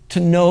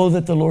to know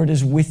that the Lord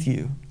is with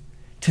you,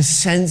 to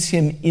sense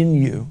Him in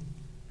you,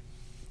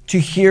 to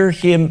hear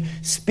Him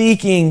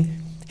speaking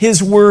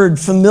His word,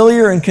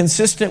 familiar and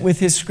consistent with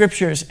His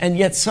scriptures, and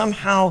yet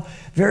somehow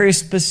very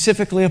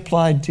specifically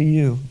applied to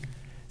you.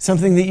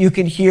 Something that you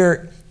can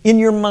hear in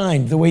your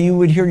mind, the way you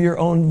would hear your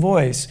own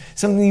voice.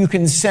 Something you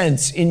can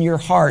sense in your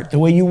heart, the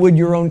way you would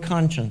your own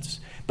conscience.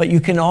 But you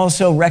can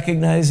also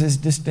recognize as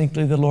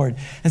distinctly the Lord.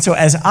 And so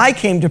as I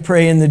came to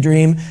pray in the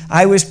dream,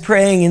 I was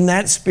praying in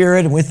that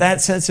spirit and with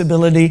that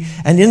sensibility.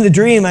 And in the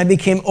dream, I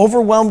became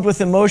overwhelmed with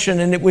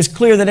emotion. And it was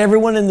clear that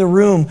everyone in the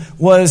room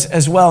was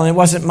as well. And it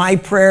wasn't my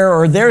prayer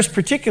or theirs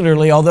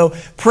particularly, although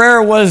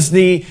prayer was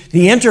the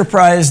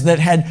enterprise that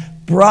had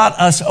brought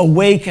us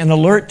awake and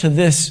alert to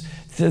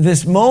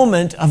this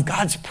moment of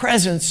God's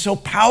presence so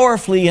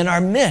powerfully in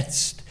our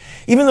midst.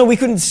 Even though we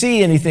couldn't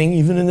see anything,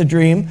 even in the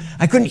dream,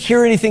 I couldn't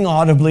hear anything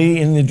audibly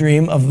in the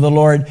dream of the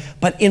Lord,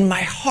 but in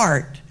my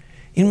heart,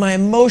 in my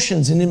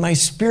emotions, and in my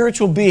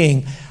spiritual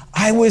being,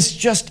 I was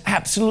just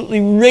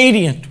absolutely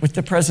radiant with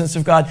the presence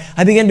of God.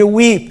 I began to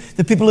weep.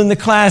 The people in the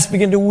class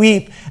began to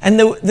weep. And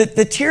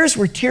the tears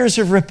were tears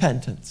of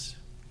repentance.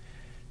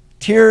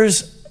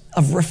 Tears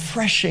of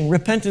refreshing.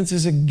 Repentance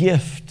is a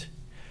gift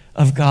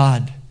of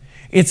God.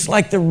 It's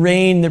like the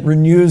rain that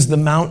renews the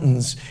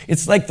mountains.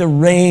 It's like the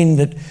rain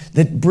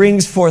that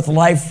brings forth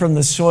life from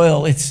the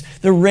soil. It's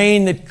the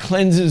rain that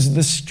cleanses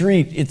the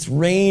street. It's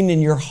rain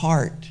in your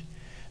heart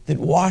that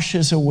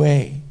washes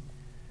away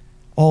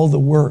all the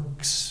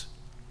works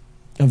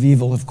of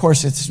evil. Of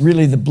course, it's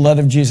really the blood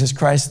of Jesus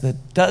Christ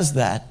that does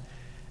that.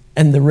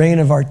 And the rain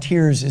of our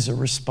tears is a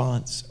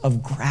response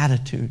of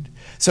gratitude.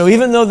 So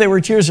even though they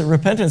were tears of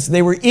repentance,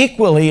 they were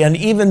equally and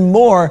even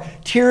more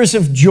tears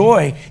of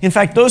joy. In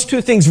fact, those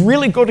two things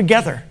really go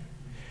together.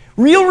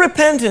 Real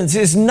repentance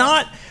is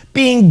not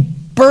being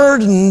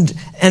burdened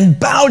and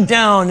bowed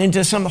down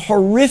into some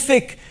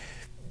horrific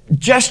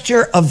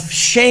gesture of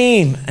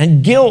shame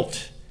and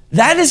guilt.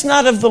 That is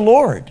not of the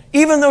Lord,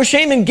 even though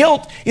shame and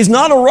guilt is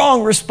not a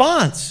wrong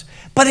response,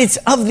 but it's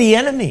of the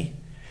enemy.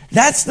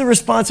 That's the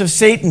response of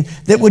Satan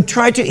that would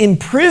try to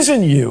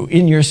imprison you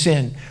in your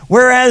sin,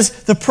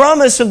 whereas the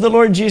promise of the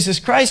Lord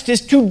Jesus Christ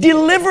is to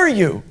deliver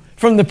you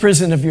from the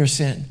prison of your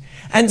sin.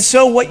 And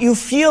so what you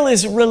feel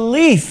is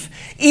relief,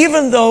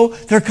 even though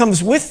there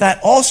comes with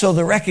that also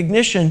the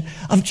recognition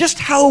of just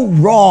how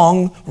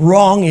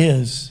wrong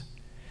is,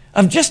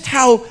 of just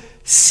how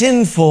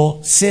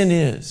sinful sin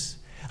is,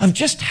 of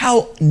just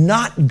how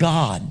not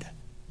God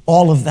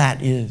all of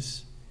that is.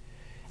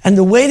 And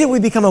the way that we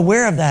become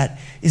aware of that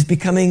is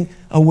becoming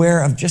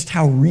aware of just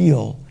how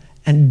real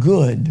and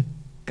good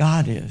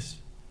God is,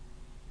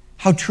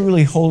 how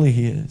truly holy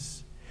He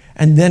is.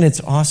 And then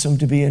it's awesome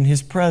to be in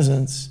His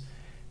presence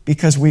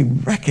because we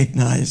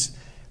recognize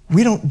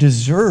we don't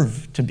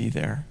deserve to be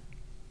there.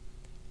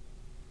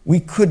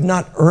 We could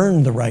not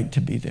earn the right to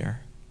be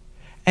there.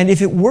 And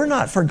if it were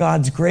not for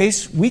God's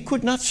grace, we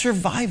could not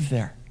survive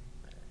there.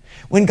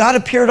 When God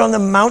appeared on the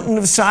mountain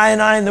of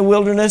Sinai in the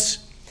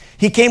wilderness,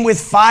 He came with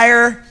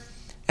fire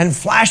and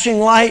flashing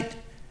light.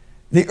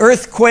 The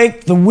earth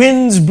quaked, the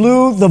winds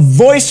blew, the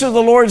voice of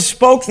the Lord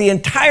spoke, the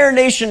entire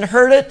nation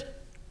heard it.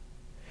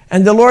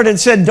 And the Lord had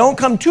said, don't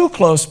come too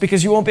close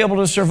because you won't be able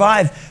to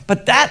survive.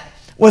 But that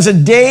was a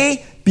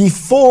day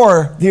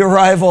before the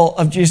arrival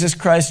of Jesus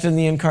Christ in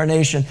the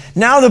incarnation.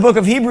 Now the book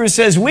of Hebrews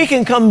says we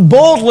can come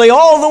boldly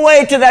all the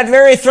way to that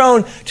very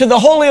throne, to the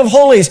Holy of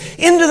Holies,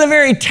 into the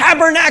very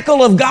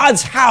tabernacle of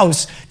God's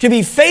house, to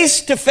be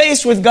face to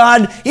face with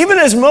God, even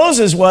as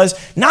Moses was,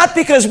 not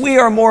because we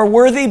are more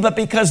worthy, but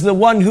because the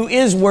one who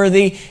is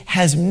worthy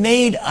has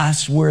made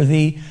us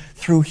worthy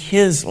through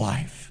His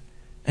life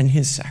and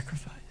His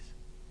sacrifice.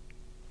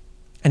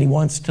 And He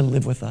wants to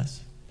live with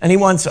us. And He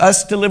wants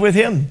us to live with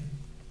Him.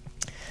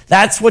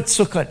 That's what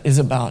Sukkot is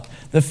about.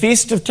 The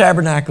Feast of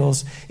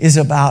Tabernacles is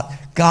about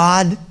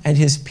God and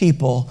His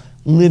people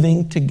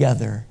living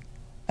together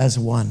as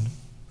one.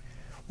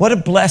 What a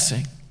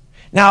blessing.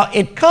 Now,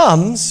 it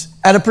comes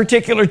at a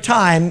particular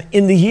time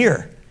in the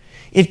year.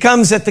 It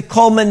comes at the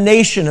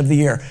culmination of the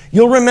year.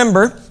 You'll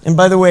remember, and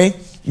by the way,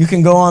 you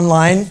can go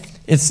online.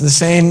 It's the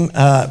same,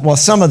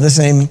 some of the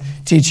same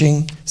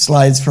teaching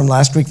slides from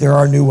last week. There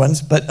are new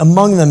ones, but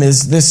among them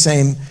is this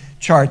same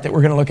chart that we're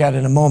going to look at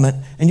in a moment.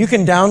 And you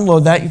can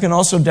download that. You can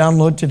also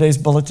download today's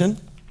bulletin.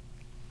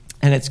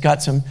 And it's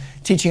got some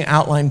teaching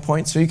outline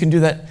points. So you can do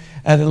that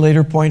at a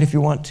later point if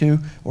you want to.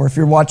 Or if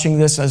you're watching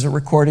this as a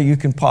recorder, you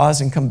can pause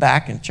and come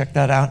back and check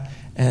that out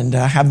and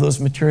have those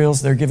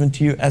materials. They're given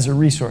to you as a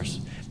resource.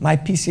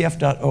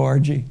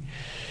 mypcf.org.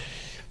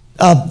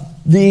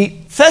 The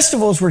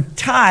festivals were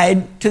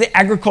tied to the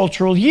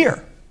agricultural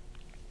year.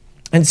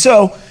 And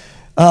so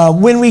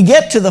when we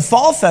get to the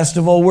fall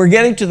festival, we're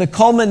getting to the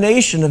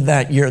culmination of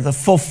that year, the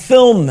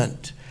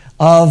fulfillment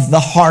of the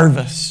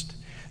harvest.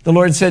 The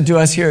Lord said to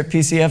us here at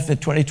PCF that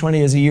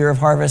 2020 is a year of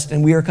harvest,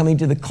 and we are coming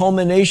to the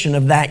culmination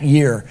of that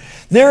year.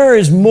 There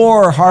is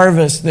more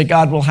harvest that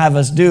God will have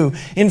us do.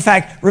 In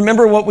fact,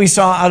 remember what we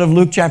saw out of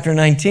Luke chapter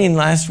 19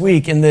 last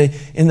week in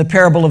the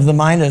parable of the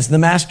minas. The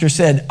master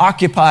said,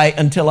 "Occupy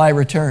until I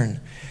return."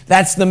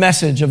 That's the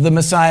message of the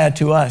Messiah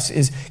to us,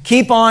 is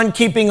keep on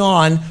keeping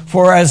on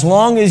for as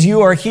long as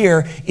you are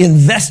here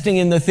investing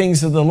in the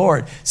things of the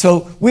Lord.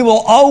 So we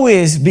will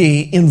always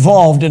be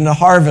involved in the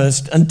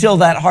harvest until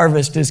that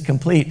harvest is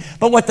complete.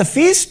 But what the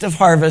Feast of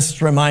Harvests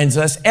reminds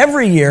us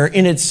every year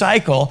in its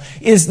cycle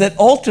is that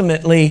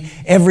ultimately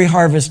every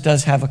harvest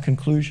does have a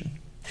conclusion.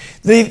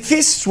 The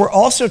feasts were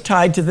also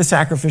tied to the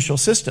sacrificial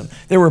system.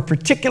 There were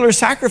particular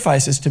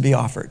sacrifices to be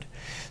offered.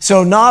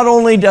 So not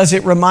only does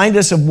it remind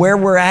us of where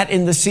we're at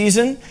in the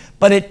season,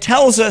 but it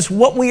tells us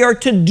what we are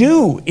to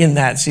do in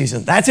that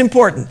season. That's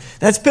important.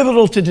 That's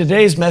pivotal to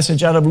today's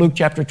message out of Luke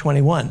chapter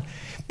 21.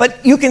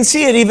 But you can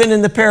see it even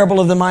in the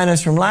parable of the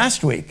minas from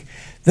last week.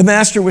 The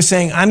master was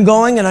saying, I'm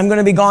going and I'm going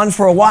to be gone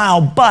for a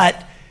while,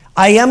 but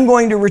I am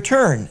going to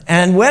return.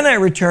 And when I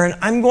return,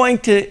 I'm going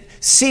to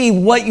see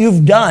what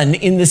you've done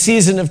in the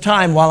season of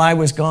time while I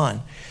was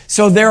gone.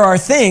 So there are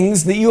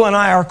things that you and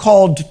I are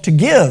called to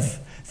give,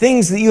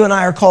 things that you and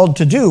I are called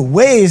to do,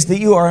 ways that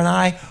you and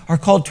I are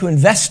called to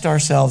invest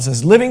ourselves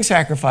as living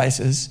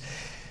sacrifices,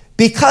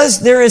 because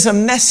there is a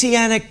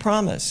messianic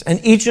promise, and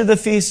each of the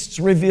feasts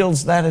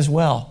reveals that as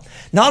well.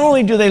 Not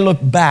only do they look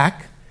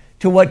back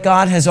to what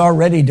God has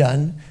already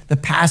done, the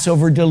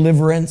Passover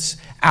deliverance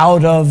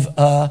out of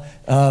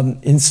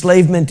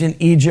enslavement in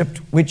Egypt,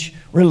 which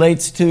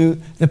relates to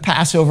the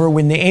Passover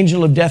when the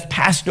angel of death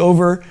passed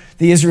over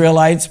the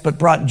Israelites but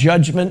brought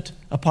judgment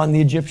upon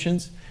the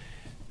Egyptians.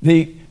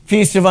 The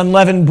Feast of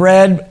Unleavened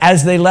Bread,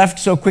 as they left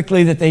so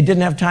quickly that they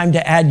didn't have time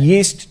to add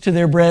yeast to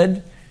their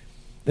bread.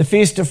 The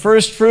Feast of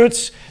First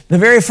Fruits, the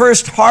very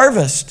first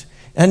harvest.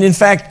 And in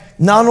fact,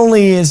 not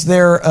only is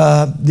there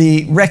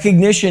the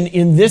recognition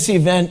in this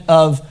event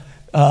of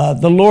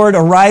the Lord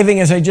arriving,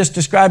 as I just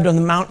described, on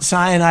the Mount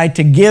Sinai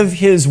to give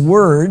his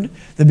word,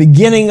 the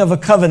beginning of a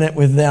covenant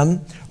with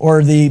them,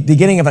 or the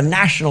beginning of a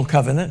national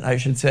covenant, I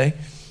should say,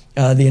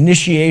 the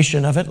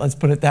initiation of it, let's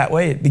put it that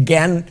way. It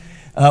began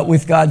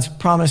with God's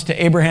promise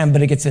to Abraham,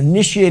 but it gets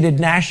initiated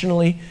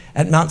nationally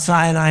at Mount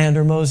Sinai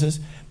under Moses.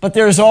 But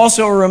there's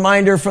also a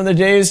reminder from the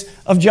days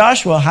of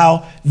Joshua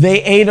how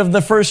they ate of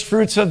the first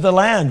fruits of the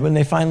land when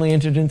they finally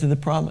entered into the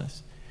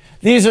promise.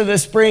 These are the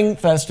spring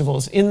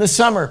festivals. In the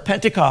summer,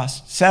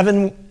 Pentecost,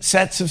 7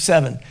 sets of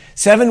 7.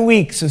 7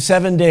 weeks of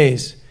 7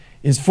 days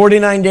is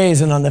 49 days.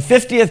 And on the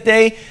 50th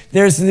day,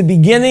 there's the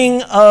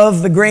beginning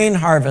of the grain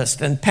harvest.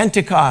 And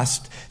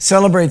Pentecost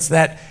celebrates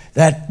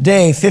that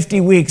day,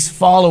 50 weeks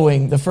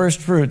following the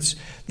first fruits,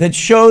 that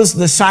shows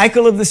the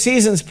cycle of the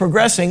seasons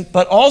progressing,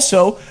 but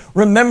also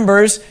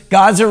remembers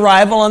God's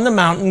arrival on the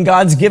mountain,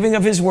 God's giving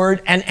of his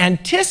word, and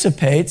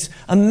anticipates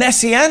a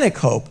messianic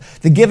hope,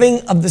 the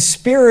giving of the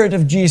Spirit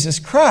of Jesus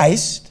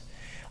Christ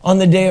on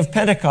the day of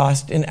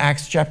Pentecost in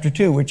Acts chapter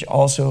 2, which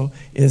also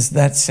is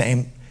that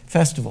same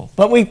festival.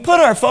 But we put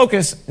our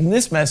focus in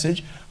this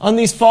message on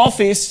these fall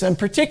feasts, and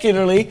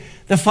particularly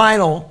the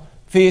final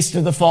feast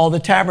of the fall, the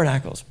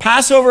Tabernacles.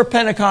 Passover,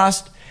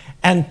 Pentecost,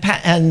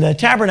 and the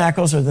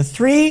Tabernacles are the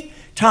 3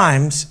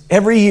 times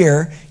every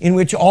year in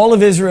which all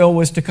of Israel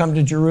was to come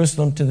to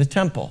Jerusalem to the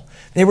temple.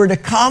 They were to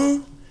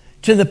come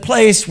to the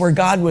place where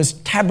God was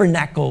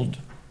tabernacled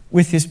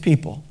with his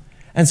people.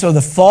 And so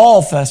the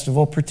fall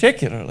festival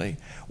particularly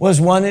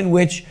was one in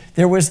which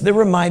there was the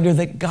reminder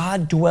that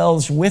God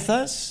dwells with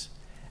us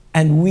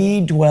and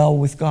we dwell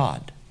with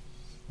God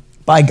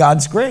by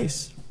God's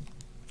grace.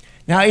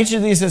 Now, each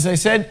of these, as I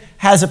said,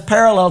 has a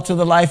parallel to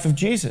the life of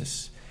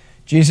Jesus.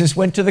 Jesus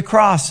went to the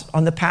cross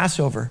on the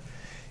Passover.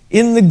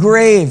 In the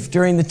grave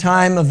during the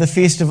time of the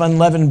Feast of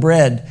Unleavened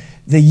Bread,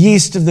 the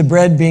yeast of the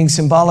bread being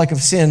symbolic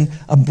of sin,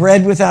 a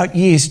bread without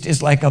yeast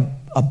is like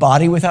a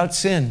body without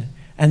sin.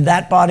 And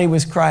that body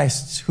was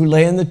Christ's, who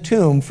lay in the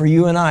tomb for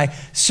you and I,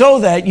 so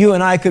that you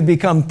and I could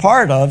become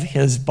part of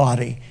his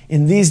body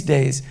in these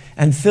days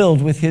and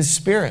filled with his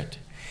Spirit.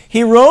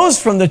 He rose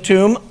from the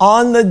tomb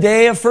on the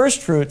day of first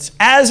fruits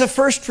as a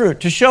first fruit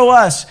to show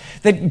us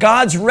that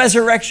God's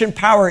resurrection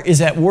power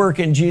is at work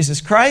in Jesus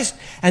Christ,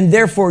 and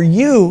therefore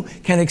you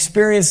can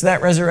experience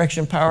that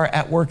resurrection power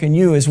at work in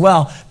you as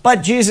well.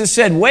 But Jesus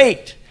said,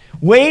 wait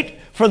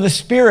for the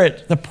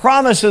Spirit, the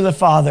promise of the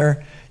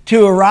Father,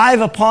 to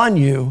arrive upon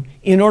you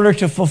in order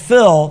to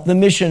fulfill the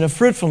mission of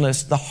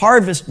fruitfulness, the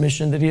harvest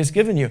mission that he has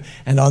given you.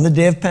 And on the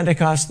day of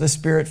Pentecost, the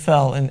Spirit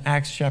fell in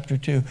Acts chapter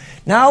 2.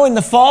 Now in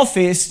the fall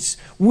feasts,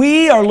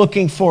 we are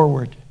looking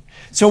forward.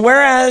 So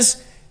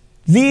whereas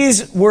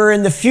these were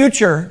in the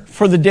future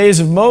for the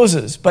days of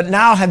Moses, but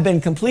now have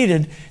been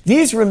completed,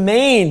 these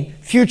remain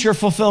future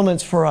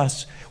fulfillments for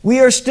us. We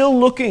are still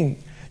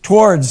looking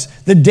towards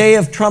the day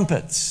of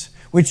trumpets,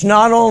 which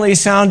not only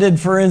sounded,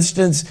 for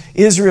instance,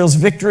 Israel's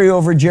victory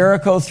over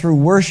Jericho through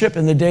worship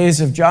in the days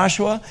of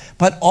Joshua,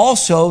 but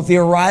also the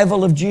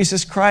arrival of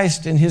Jesus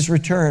Christ in his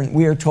return.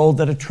 We are told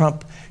that a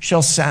trump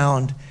shall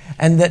sound,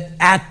 and that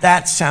at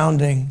that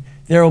sounding,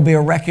 there will be a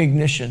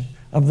recognition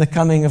of the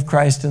coming of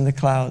Christ in the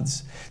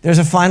clouds. There's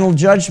a final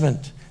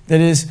judgment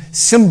that is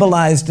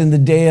symbolized in the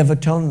Day of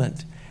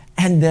Atonement.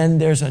 And then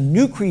there's a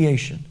new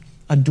creation,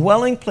 a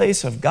dwelling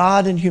place of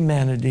God and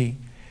humanity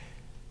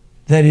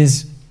that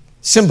is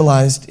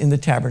symbolized in the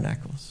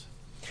tabernacles.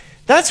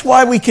 That's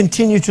why we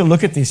continue to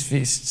look at these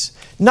feasts,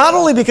 not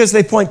only because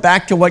they point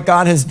back to what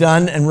God has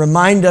done and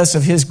remind us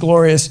of his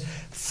glorious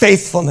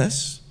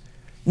faithfulness,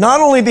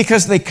 not only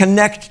because they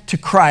connect to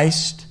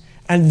Christ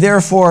and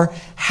therefore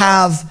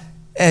have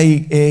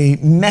a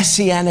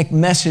messianic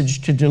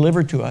message to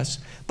deliver to us,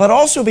 but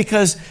also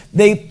because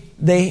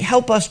they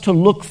help us to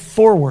look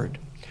forward,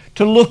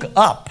 to look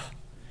up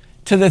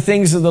to the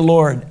things of the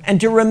Lord, and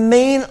to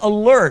remain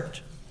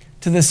alert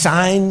to the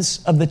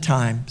signs of the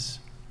times.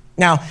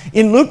 Now,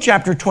 in Luke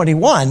chapter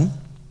 21,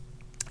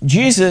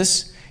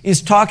 Jesus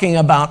is talking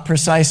about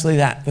precisely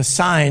that, the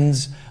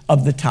signs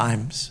of the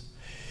times.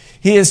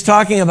 He is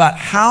talking about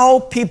how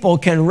people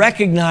can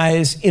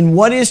recognize in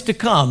what is to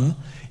come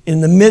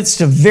in the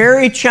midst of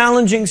very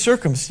challenging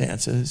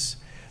circumstances,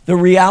 the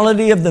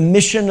reality of the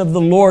mission of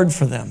the Lord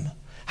for them,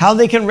 how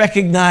they can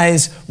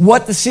recognize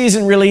what the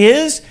season really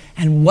is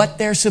and what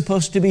they're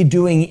supposed to be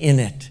doing in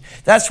it.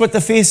 That's what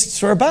the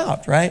feasts are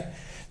about, right?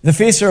 The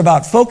feasts are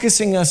about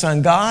focusing us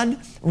on God,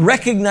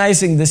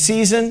 recognizing the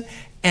season,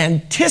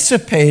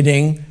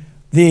 anticipating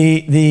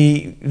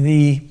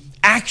the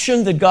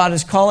action that God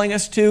is calling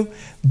us to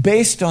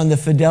based on the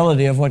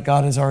fidelity of what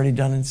God has already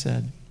done and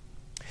said.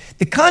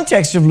 The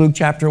context of Luke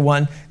chapter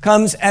 1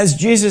 comes as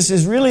Jesus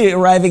is really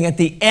arriving at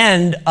the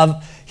end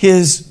of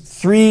his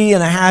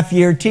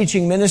 3.5-year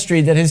teaching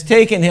ministry that has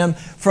taken him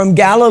from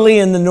Galilee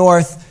in the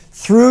north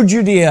through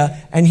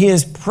Judea, and he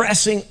is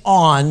pressing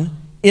on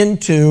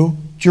into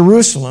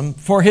Jerusalem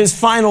for his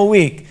final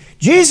week.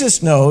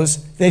 Jesus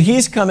knows that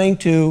he's coming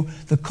to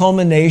the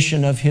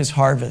culmination of his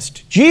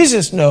harvest.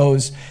 Jesus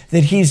knows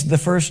that he's the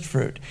first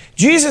fruit.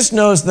 Jesus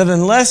knows that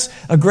unless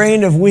a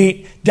grain of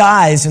wheat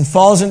dies and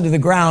falls into the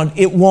ground,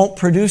 it won't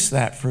produce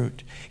that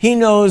fruit. He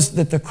knows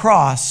that the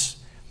cross,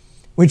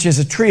 which is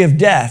a tree of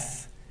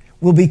death,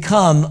 will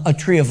become a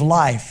tree of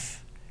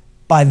life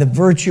by the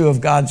virtue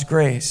of God's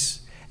grace.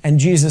 And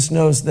Jesus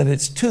knows that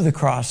it's to the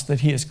cross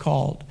that he is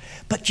called.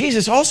 But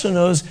Jesus also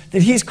knows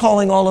that he's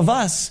calling all of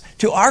us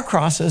to our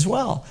cross as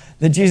well.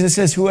 That Jesus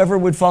says, whoever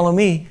would follow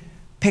me,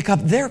 pick up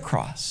their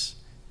cross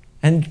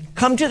and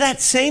come to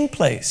that same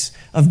place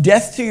of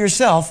death to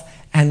yourself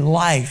and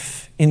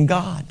life in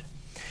God.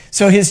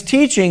 So his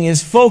teaching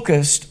is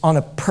focused on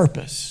a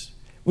purpose.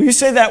 Will you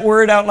say that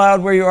word out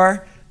loud where you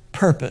are?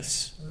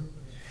 Purpose.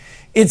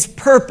 It's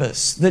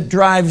purpose that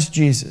drives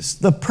Jesus,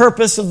 the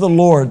purpose of the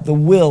Lord, the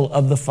will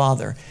of the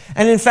Father.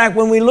 And in fact,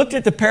 when we looked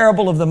at the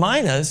parable of the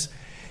minas,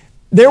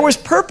 there was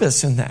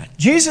purpose in that.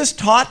 Jesus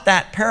taught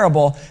that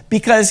parable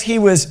because he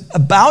was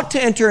about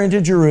to enter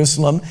into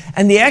Jerusalem,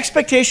 and the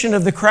expectation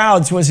of the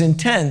crowds was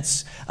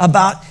intense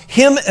about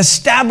him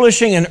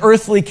establishing an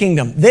earthly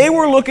kingdom. They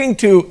were looking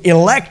to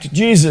elect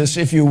Jesus,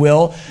 if you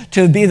will,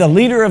 to be the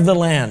leader of the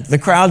land, the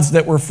crowds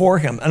that were for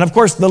him. And of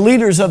course, the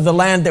leaders of the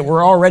land that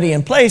were already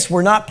in place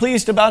were not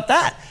pleased about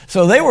that.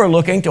 So they were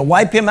looking to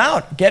wipe him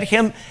out, get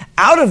him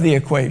out of the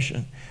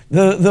equation.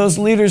 Those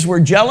leaders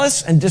were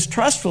jealous and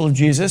distrustful of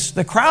Jesus.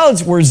 The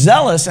crowds were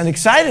zealous and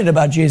excited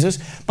about Jesus,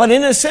 but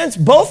in a sense,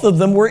 both of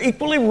them were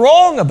equally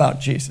wrong about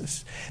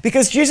Jesus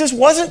because Jesus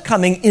wasn't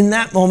coming in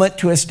that moment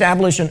to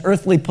establish an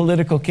earthly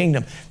political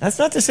kingdom. That's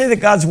not to say that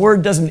God's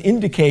word doesn't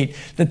indicate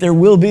that there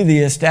will be the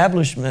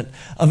establishment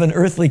of an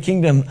earthly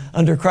kingdom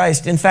under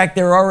Christ. In fact,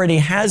 there already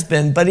has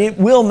been, but it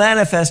will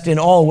manifest in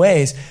all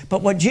ways.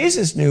 But what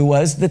Jesus knew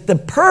was that the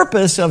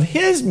purpose of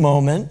his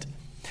moment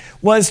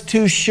was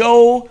to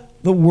show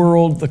the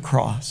world the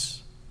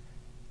cross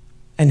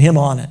and him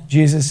on it.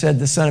 Jesus said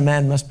the Son of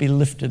Man must be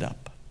lifted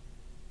up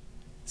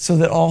so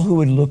that all who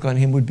would look on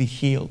him would be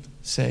healed,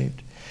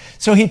 saved.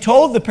 So he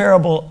told the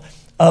parable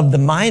of the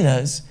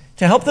minas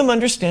to help them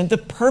understand the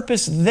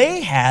purpose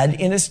they had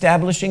in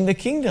establishing the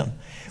kingdom,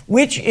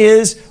 which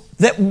is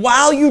that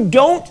while you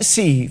don't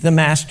see the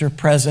master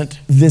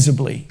present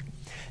visibly,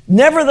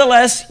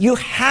 nevertheless, you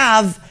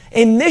have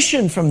a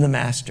mission from the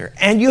master,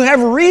 and you have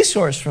a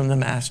resource from the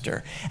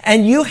master,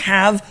 and you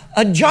have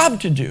a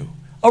job to do,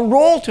 a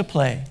role to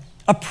play,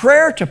 a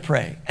prayer to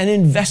pray, an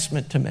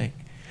investment to make.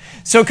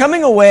 So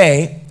coming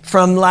away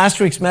from last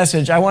week's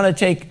message, I want to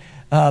take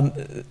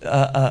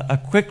a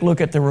quick look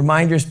at the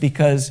reminders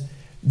because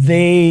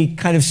they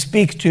kind of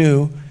speak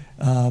to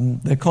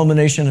the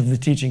culmination of the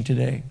teaching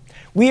today.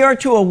 We are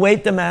to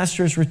await the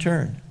master's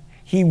return.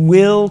 He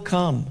will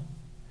come.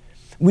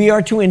 We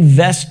are to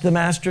invest the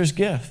master's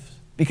gift,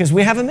 because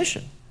we have a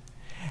mission.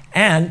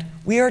 And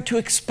we are to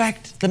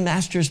expect the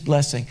master's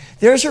blessing.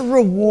 There's a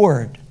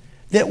reward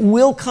that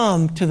will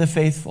come to the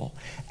faithful.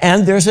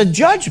 And there's a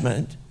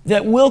judgment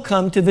that will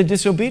come to the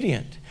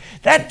disobedient.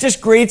 That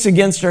just grates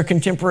against our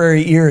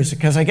contemporary ears,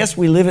 because I guess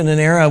we live in an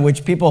era in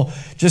which people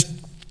just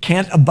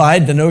can't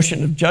abide the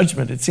notion of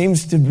judgment. It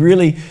seems to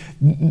really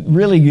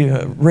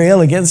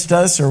rail against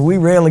us, or we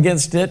rail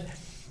against it.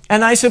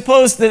 And I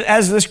suppose that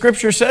as the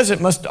scripture says,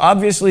 it must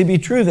obviously be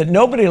true that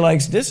nobody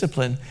likes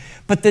discipline.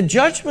 But the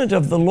judgment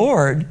of the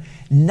Lord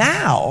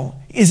now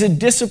is a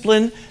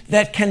discipline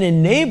that can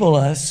enable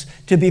us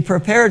to be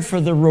prepared for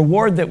the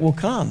reward that will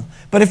come.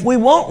 But if we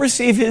won't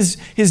receive his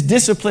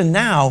discipline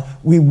now,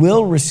 we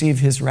will receive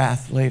his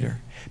wrath later.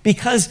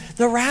 Because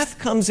the wrath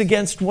comes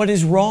against what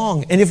is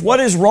wrong. And if what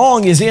is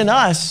wrong is in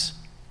us,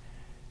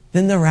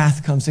 then the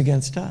wrath comes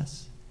against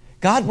us.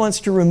 God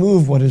wants to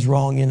remove what is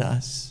wrong in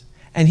us.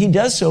 And he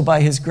does so by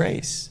his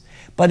grace.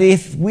 But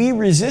if we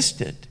resist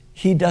it,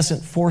 he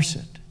doesn't force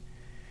it.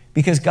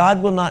 Because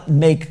God will not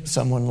make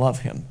someone love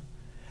him,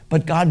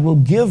 but God will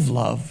give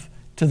love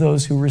to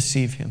those who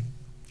receive him.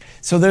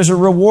 So there's a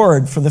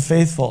reward for the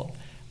faithful,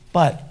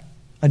 but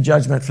a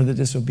judgment for the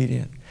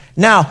disobedient.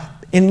 Now,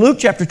 in Luke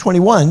chapter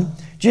 21,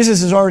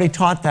 Jesus has already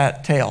taught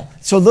that tale.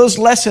 So those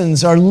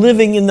lessons are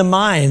living in the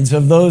minds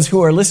of those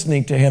who are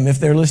listening to him, if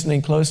they're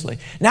listening closely.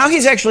 Now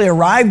he's actually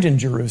arrived in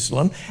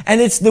Jerusalem,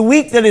 and it's the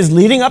week that is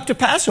leading up to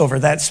Passover,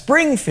 that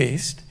spring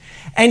feast.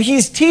 And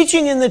he's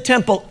teaching in the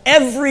temple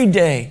every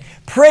day,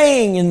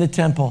 praying in the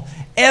temple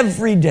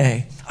every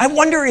day. I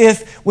wonder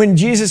if when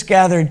Jesus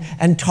gathered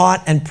and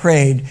taught and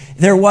prayed,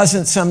 there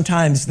wasn't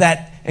sometimes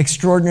that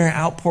extraordinary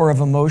outpour of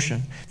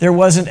emotion. There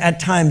wasn't at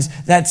times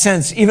that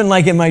sense, even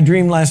like in my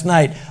dream last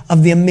night,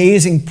 of the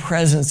amazing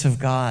presence of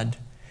God.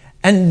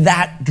 And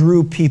that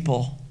drew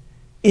people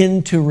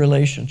into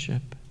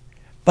relationship.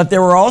 But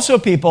there were also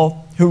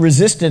people who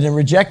resisted and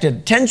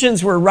rejected.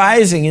 Tensions were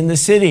rising in the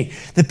city.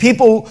 The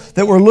people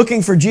that were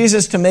looking for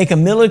Jesus to make a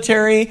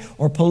military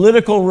or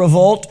political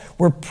revolt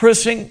were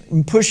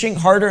pushing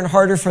harder and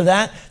harder for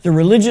that. The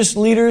religious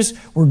leaders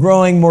were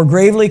growing more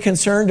gravely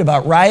concerned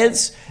about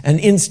riots and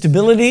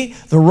instability.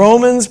 The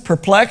Romans,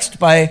 perplexed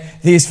by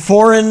these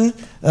foreign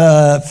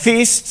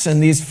feasts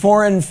and these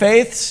foreign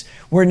faiths,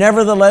 were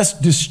nevertheless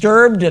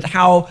disturbed at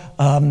how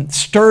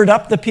stirred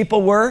up the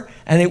people were,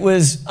 and it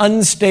was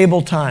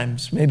unstable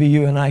times. Maybe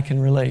you and I can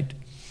relate.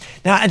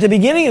 Now, at the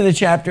beginning of the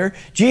chapter,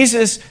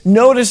 Jesus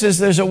notices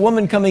there's a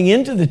woman coming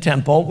into the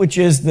temple, which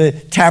is the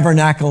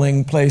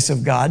tabernacling place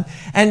of God,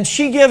 and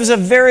she gives a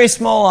very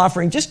small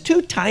offering, just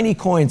 2 tiny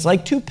coins,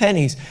 like 2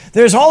 pennies.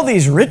 There's all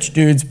these rich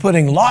dudes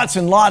putting lots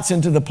and lots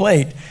into the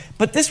plate,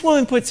 but this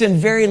woman puts in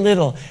very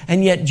little,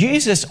 and yet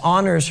Jesus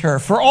honors her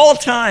for all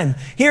time.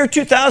 Here,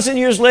 2,000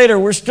 years later,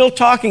 we're still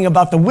talking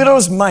about the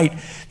widow's mite,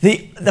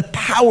 the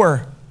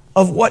power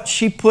of what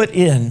she put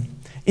in,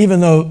 even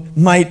though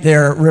mite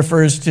there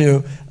refers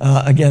to,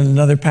 again,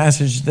 another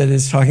passage that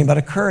is talking about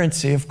a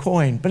currency of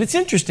coin. But it's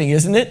interesting,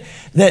 isn't it,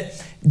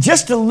 that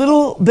just a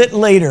little bit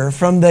later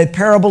from the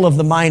parable of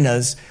the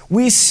minas,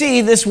 we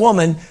see this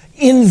woman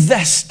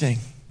investing.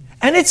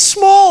 And it's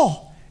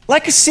small,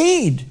 like a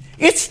seed.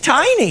 It's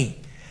tiny,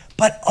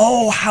 but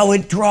oh, how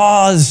it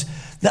draws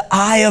the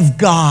eye of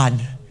God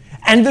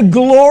and the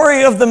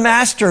glory of the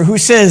master who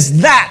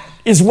says, that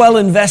is well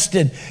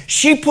invested.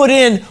 She put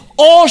in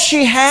all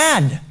she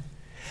had.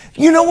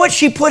 You know what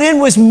she put in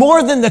was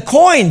more than the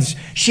coins.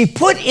 She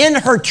put in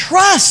her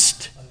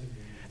trust.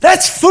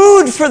 That's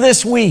food for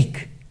this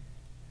week.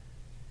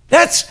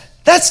 That's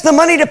the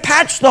money to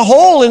patch the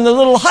hole in the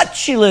little hut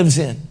she lives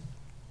in.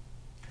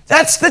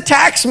 That's the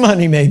tax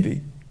money,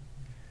 maybe.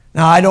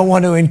 Now, I don't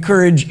want to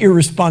encourage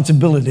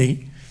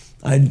irresponsibility.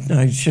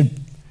 I should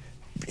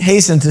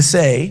hasten to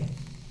say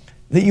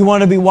that you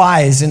want to be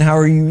wise in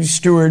how you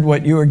steward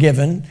what you are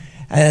given.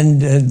 And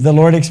the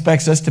Lord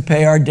expects us to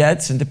pay our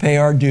debts and to pay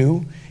our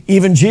due.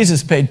 Even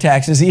Jesus paid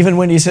taxes, even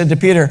when he said to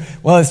Peter,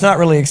 well, it's not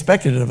really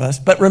expected of us.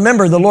 But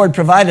remember, the Lord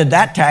provided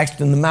that tax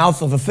in the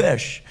mouth of a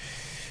fish.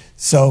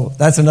 So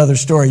that's another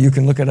story. You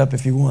can look it up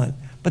if you want.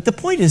 But the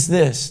point is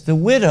this. The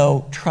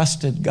widow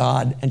trusted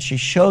God, and she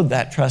showed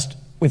that trust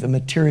with a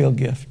material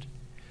gift.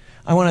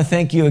 I want to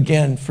thank you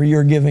again for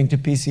your giving to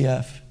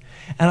PCF.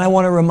 And I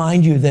want to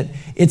remind you that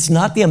it's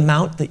not the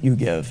amount that you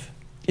give.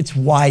 It's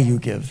why you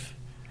give.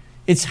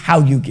 It's how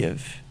you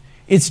give.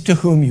 It's to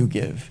whom you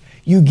give.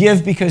 You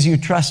give because you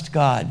trust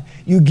God.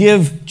 You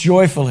give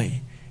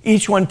joyfully,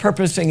 each one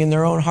purposing in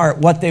their own heart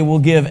what they will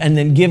give and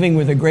then giving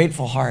with a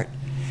grateful heart.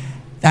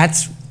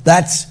 That's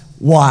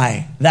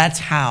why. That's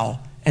how.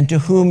 And to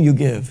whom you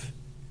give.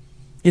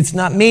 It's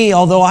not me,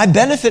 although I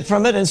benefit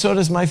from it, and so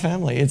does my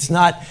family. It's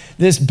not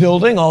this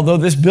building, although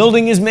this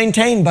building is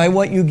maintained by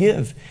what you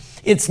give.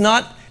 It's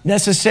not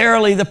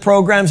necessarily the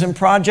programs and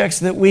projects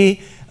that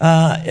we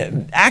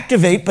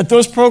activate, but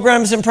those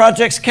programs and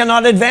projects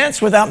cannot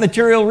advance without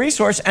material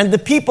resource and the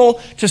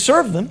people to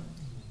serve them.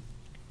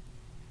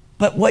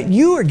 But what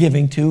you are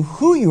giving to,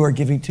 who you are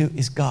giving to,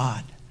 is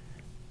God.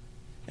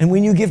 And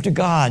when you give to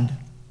God,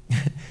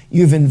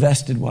 you've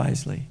invested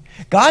wisely.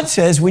 God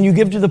says when you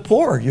give to the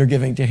poor, you're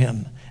giving to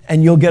him,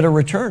 and you'll get a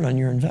return on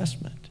your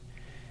investment.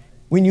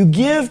 When you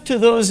give to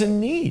those in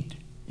need,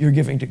 you're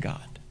giving to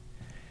God.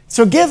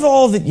 So give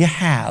all that you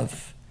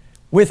have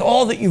with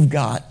all that you've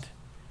got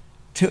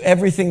to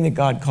everything that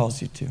God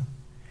calls you to.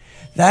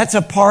 That's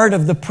a part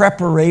of the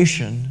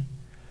preparation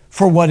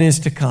for what is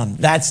to come.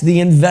 That's the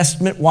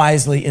investment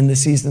wisely in the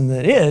season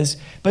that is.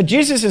 But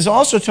Jesus is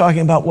also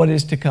talking about what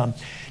is to come.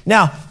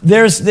 Now,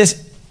 there's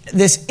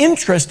this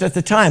interest at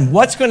the time.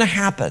 What's going to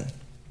happen?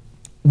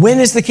 When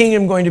is the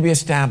kingdom going to be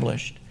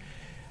established?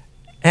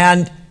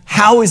 And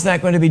how is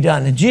that going to be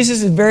done? And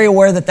Jesus is very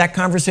aware that that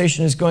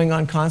conversation is going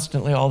on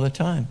constantly all the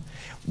time.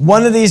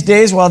 One of these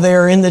days while they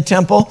are in the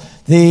temple,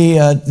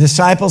 the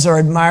disciples are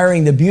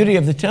admiring the beauty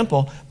of the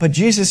temple. But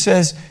Jesus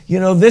says, you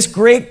know, this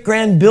great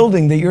grand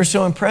building that you're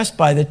so impressed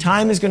by, the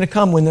time is going to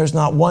come when there's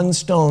not one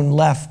stone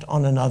left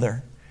on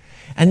another.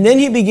 And then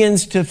he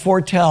begins to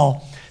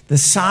foretell the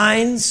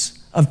signs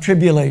of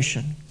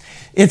tribulation.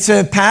 It's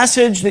a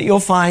passage that you'll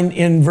find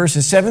in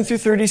verses 7 through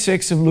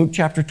 36 of Luke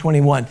chapter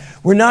 21.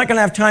 We're not going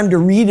to have time to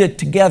read it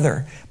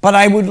together, but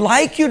I would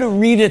like you to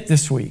read it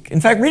this week. In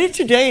fact, read it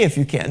today if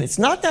you can. It's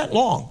not that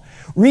long.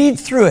 Read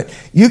through it.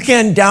 You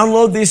can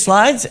download these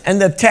slides,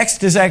 and the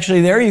text is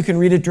actually there. You can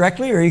read it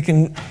directly, or you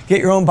can get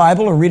your own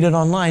Bible or read it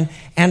online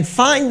and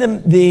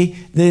find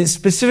the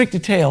specific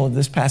detail of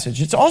this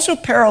passage. It's also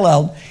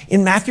paralleled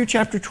in Matthew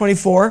chapter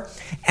 24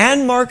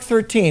 and Mark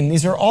 13.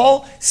 These are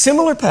all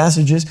similar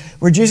passages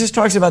where Jesus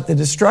talks about the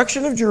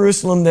destruction of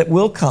Jerusalem that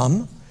will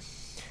come,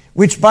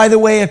 which, by the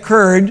way,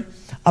 occurred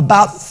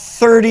about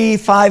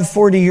 35,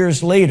 40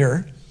 years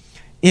later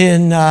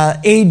in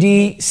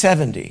AD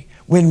 70.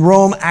 When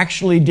Rome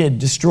actually did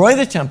destroy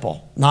the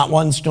temple, not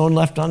one stone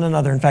left on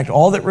another. In fact,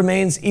 all that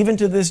remains, even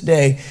to this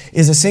day,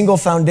 is a single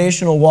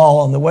foundational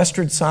wall on the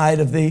western side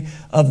of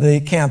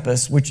the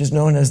campus, which is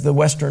known as the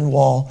Western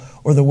Wall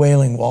or the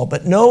Wailing Wall.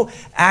 But no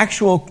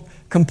actual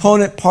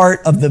component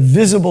part of the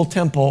visible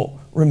temple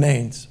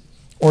remains,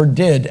 or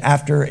did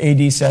after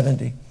AD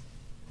 70.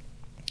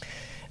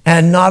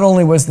 And not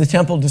only was the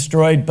temple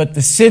destroyed, but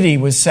the city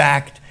was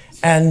sacked,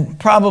 and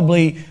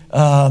probably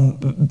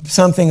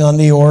something on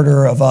the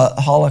order of a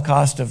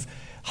Holocaust of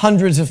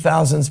hundreds of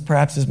thousands,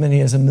 perhaps as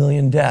many as 1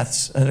 million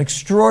deaths. An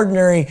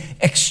extraordinary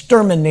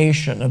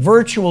extermination, a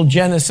virtual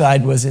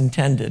genocide was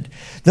intended.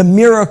 The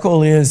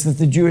miracle is that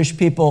the Jewish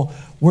people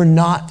were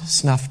not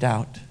snuffed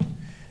out.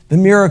 The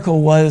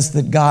miracle was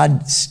that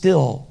God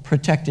still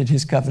protected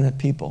his covenant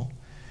people.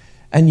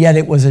 And yet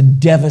it was a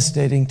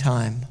devastating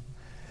time.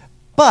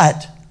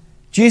 But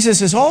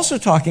Jesus is also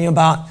talking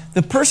about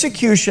the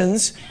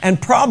persecutions and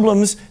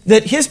problems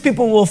that his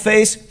people will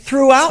face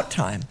throughout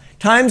time,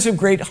 times of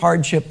great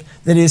hardship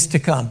that is to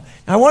come.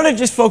 Now, I want to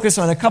just focus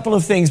on a couple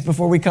of things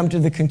before we come to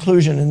the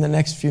conclusion in the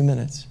next few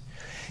minutes.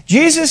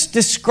 Jesus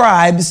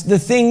describes the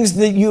things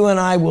that you and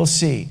I will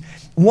see.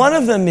 One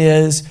of them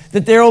is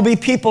that there will be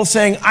people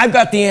saying, I've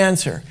got the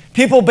answer.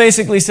 People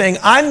basically saying,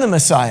 I'm the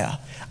Messiah.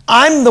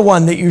 I'm the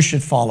one that you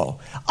should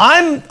follow.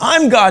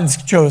 I'm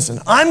God's chosen.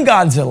 I'm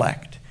God's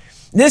elect.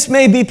 This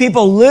may be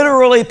people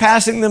literally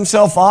passing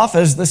themselves off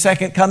as the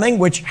second coming,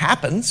 which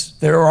happens.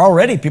 There are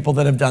already people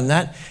that have done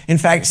that. In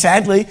fact,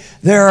 sadly,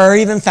 there are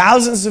even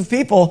thousands of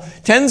people,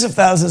 tens of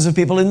thousands of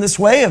people in this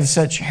way of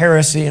such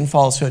heresy and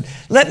falsehood.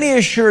 Let me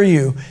assure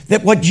you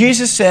that what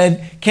Jesus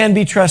said can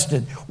be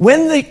trusted.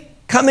 When the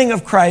coming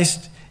of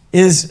Christ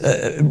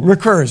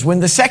recurs, when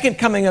the second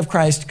coming of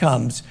Christ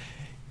comes,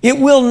 it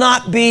will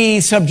not be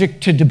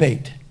subject to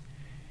debate.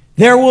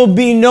 There will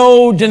be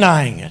no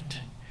denying it.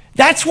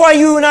 That's why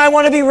you and I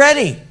want to be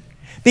ready,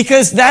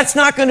 because that's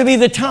not going to be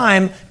the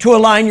time to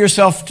align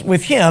yourself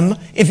with him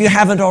if you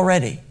haven't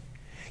already.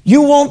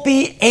 You won't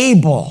be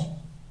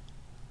able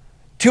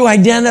to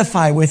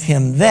identify with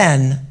him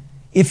then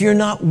if you're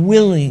not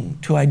willing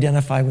to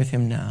identify with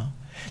him now.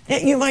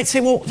 You might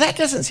say, well, that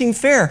doesn't seem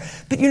fair.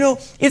 But you know,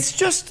 it's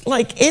just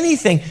like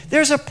anything.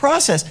 There's a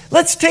process.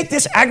 Let's take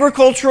this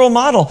agricultural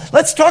model.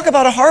 Let's talk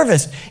about a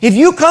harvest. If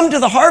you come to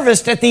the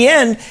harvest at the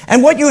end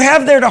and what you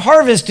have there to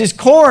harvest is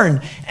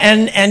corn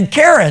and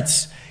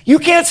carrots, you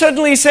can't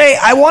suddenly say,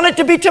 I want it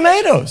to be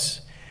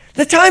tomatoes.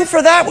 The time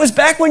for that was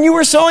back when you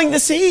were sowing the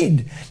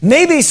seed.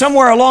 Maybe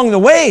somewhere along the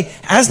way,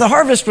 as the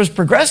harvest was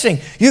progressing,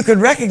 you could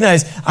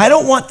recognize, I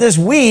don't want this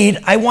weed,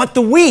 I want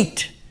the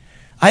wheat.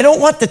 I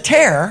don't want the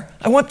tare,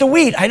 I want the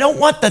wheat. I don't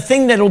want the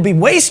thing that will be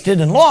wasted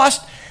and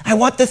lost. I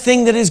want the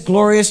thing that is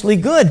gloriously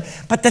good.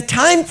 But the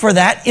time for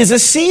that is a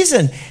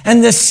season,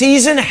 and the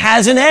season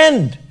has an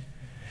end.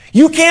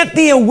 You can't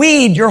be a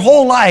weed your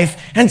whole life,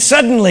 and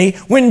suddenly,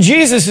 when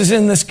Jesus is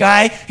in the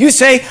sky, you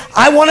say,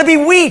 I want to be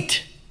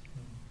wheat.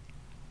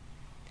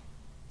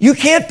 You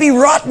can't be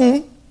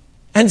rotten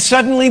and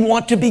suddenly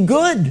want to be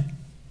good.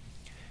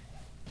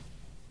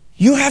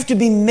 You have to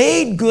be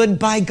made good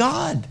by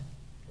God.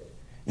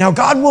 Now,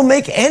 God will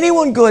make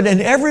anyone good and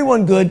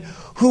everyone good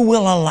who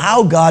will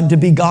allow God to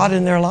be God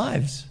in their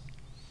lives.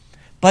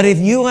 But if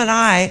you and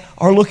I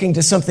are looking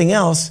to something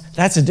else,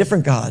 that's a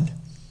different God.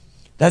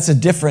 That's a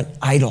different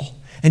idol.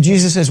 And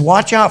Jesus says,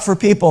 watch out for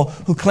people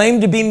who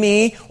claim to be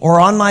me or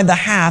on my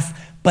behalf,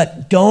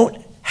 but don't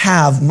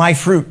have my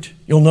fruit.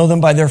 You'll know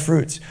them by their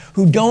fruits.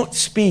 Who don't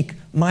speak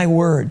my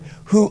word,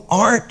 who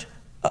aren't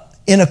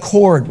in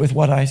accord with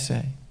what I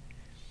say.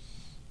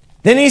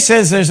 Then he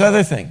says there's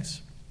other things.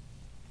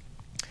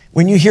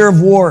 When you hear of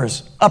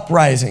wars,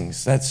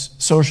 uprisings, that's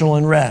social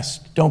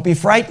unrest, don't be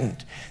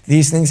frightened.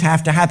 These things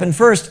have to happen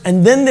first,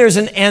 and then there's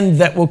an end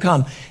that will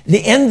come.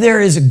 The end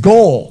there is a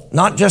goal,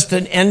 not just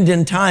an end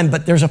in time,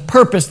 but there's a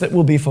purpose that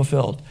will be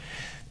fulfilled.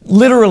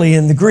 Literally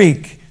in the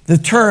Greek, the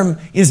term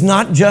is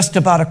not just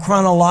about a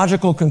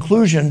chronological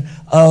conclusion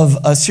of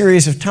a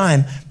series of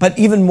time, but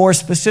even more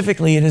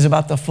specifically, it is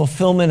about the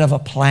fulfillment of a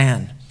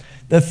plan,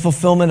 the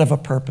fulfillment of a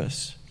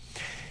purpose.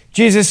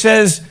 Jesus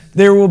says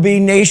there will be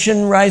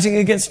nation rising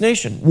against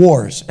nation,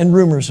 wars and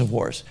rumors of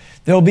wars.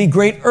 There will be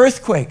great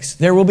earthquakes.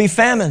 There will be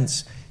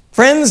famines.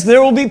 Friends,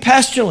 there will be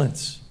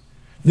pestilence.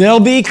 There'll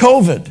be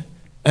COVID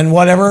and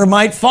whatever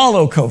might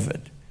follow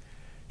COVID.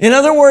 In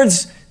other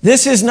words,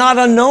 this is not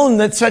unknown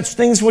that such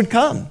things would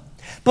come.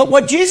 But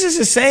what Jesus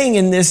is saying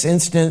in this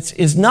instance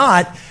is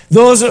not,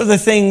 those are the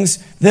things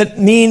that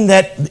mean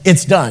that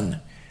it's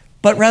done,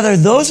 but rather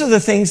those are the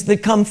things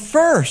that come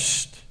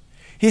first.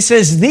 He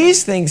says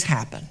these things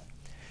happen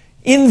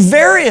in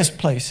various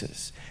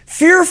places,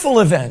 fearful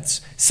events,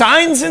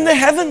 signs in the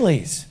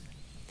heavenlies.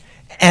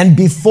 And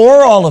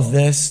before all of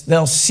this,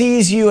 they'll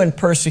seize you and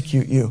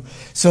persecute you.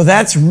 So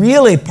that's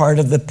really part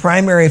of the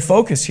primary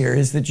focus here,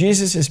 is that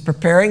Jesus is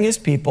preparing his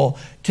people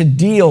to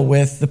deal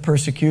with the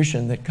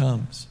persecution that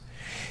comes.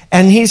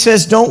 And he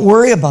says, don't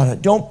worry about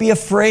it. Don't be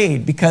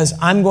afraid, because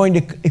I'm going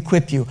to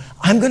equip you.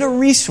 I'm going to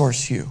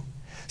resource you,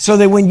 so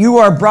that when you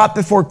are brought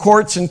before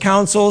courts and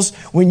councils,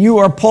 when you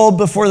are pulled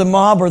before the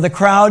mob or the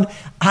crowd,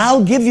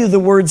 I'll give you the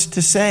words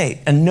to say,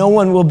 and no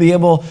one will be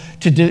able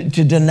to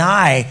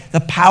deny the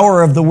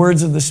power of the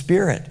words of the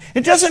Spirit.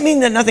 It doesn't mean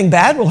that nothing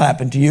bad will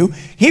happen to you.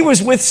 He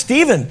was with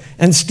Stephen,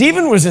 and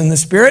Stephen was in the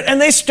Spirit, and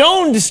they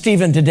stoned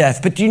Stephen to death.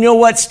 But do you know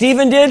what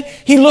Stephen did?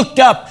 He looked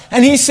up,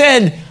 and he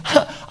said,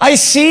 I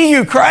see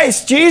you,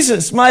 Christ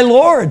Jesus, my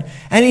Lord.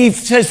 And he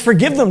says,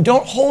 forgive them.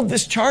 Don't hold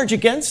this charge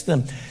against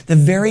them. The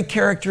very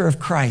character of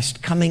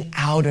Christ coming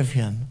out of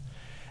him.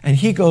 And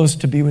he goes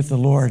to be with the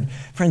Lord.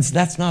 Friends,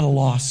 that's not a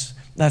loss.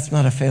 That's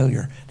not a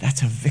failure.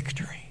 That's a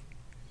victory.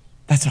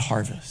 That's a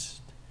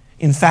harvest.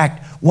 In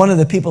fact, one of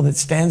the people that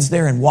stands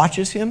there and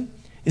watches him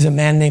is a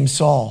man named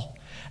Saul.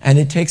 And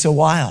it takes a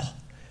while.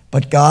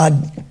 But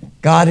God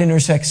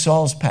intersects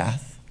Saul's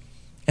path.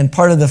 And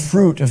part of the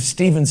fruit of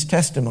Stephen's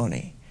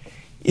testimony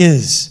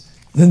is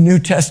the New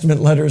Testament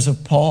letters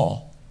of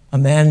Paul, a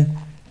man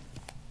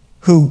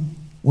who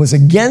was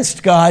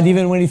against God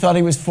even when he thought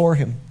he was for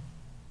him,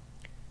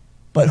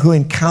 but who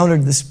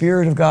encountered the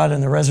Spirit of God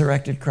and the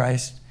resurrected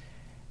Christ,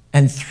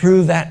 and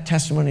through that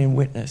testimony and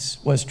witness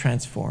was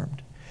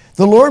transformed.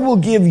 The Lord will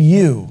give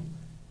you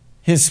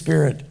his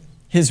Spirit,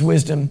 his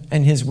wisdom,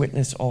 and his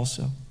witness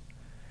also.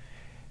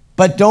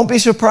 But don't be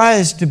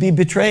surprised to be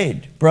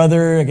betrayed.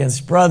 Brother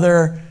against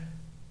brother,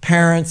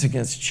 parents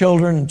against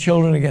children, and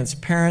children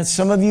against parents.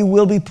 Some of you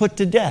will be put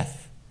to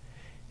death.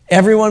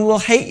 Everyone will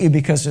hate you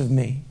because of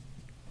me.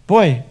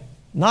 Boy,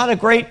 not a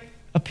great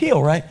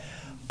appeal, right?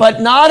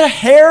 But not a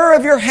hair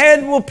of your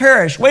head will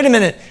perish. Wait a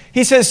minute.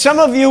 He says some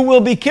of you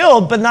will be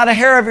killed, but not a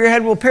hair of your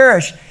head will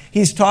perish.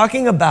 He's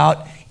talking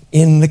about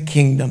in the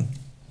kingdom.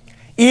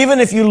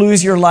 Even if you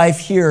lose your life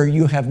here,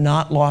 you have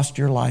not lost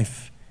your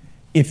life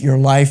if your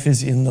life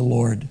is in the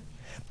Lord.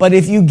 But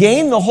if you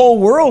gain the whole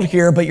world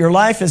here, but your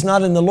life is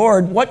not in the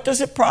Lord, what does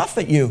it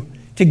profit you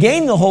to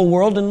gain the whole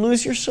world and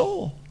lose your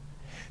soul?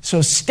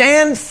 So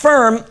stand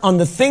firm on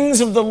the things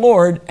of the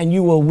Lord, and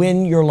you will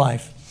win your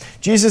life.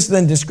 Jesus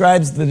then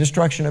describes the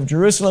destruction of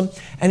Jerusalem,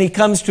 and he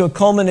comes to a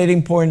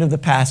culminating point of the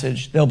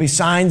passage. There'll be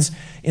signs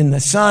in the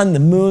sun, the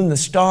moon, the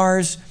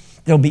stars.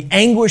 There'll be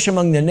anguish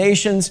among the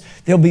nations.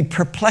 There'll be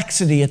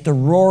perplexity at the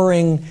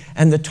roaring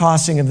and the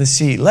tossing of the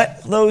sea.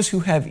 Let those who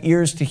have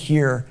ears to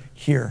hear,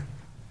 hear.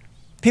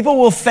 People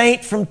will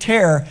faint from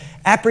terror,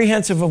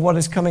 apprehensive of what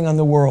is coming on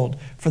the world,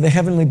 for the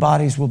heavenly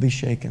bodies will be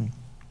shaken.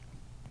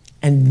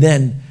 And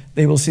then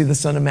they will see the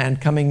Son of Man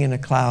coming in a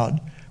cloud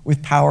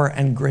with power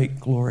and great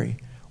glory.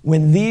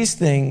 When these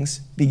things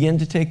begin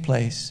to take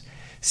place,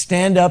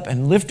 stand up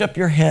and lift up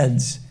your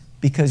heads,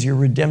 because your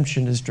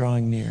redemption is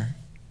drawing near.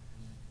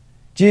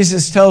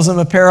 Jesus tells them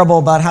a parable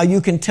about how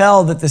you can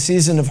tell that the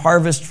season of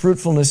harvest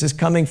fruitfulness is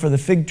coming for the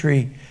fig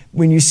tree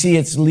when you see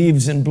its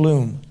leaves in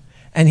bloom.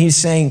 And he's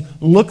saying,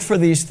 look for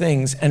these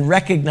things and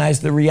recognize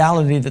the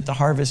reality that the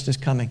harvest is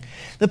coming.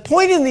 The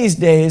point in these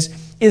days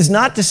is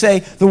not to say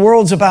the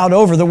world's about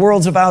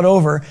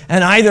over,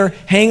 and either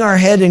hang our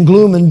head in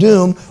gloom and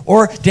doom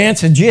or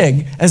dance a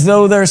jig as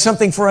though there's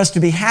something for us to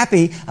be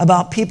happy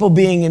about, people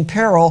being in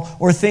peril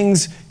or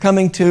things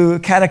coming to a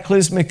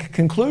cataclysmic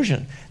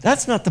conclusion.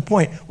 That's not the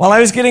point. While I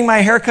was getting my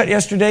haircut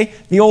yesterday,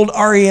 the old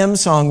REM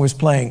song was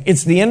playing.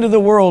 It's the end of the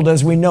world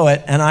as we know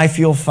it, and I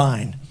feel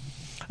fine.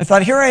 I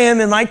thought, here I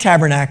am in my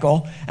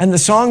tabernacle, and the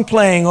song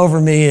playing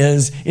over me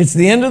is, it's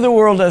the end of the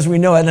world as we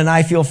know it, and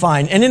I feel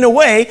fine. And in a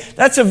way,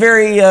 that's a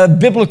very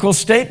biblical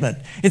statement.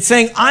 It's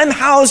saying, I'm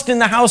housed in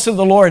the house of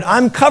the Lord.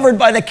 I'm covered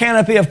by the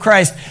canopy of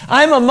Christ.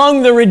 I'm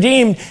among the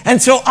redeemed,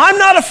 and so I'm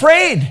not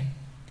afraid.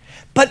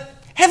 But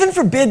heaven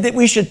forbid that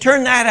we should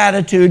turn that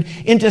attitude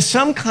into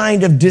some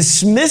kind of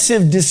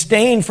dismissive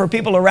disdain for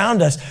people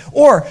around us.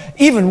 Or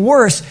even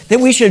worse, that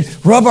we should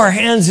rub our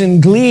hands in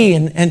glee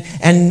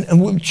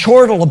and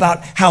chortle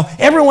about how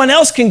everyone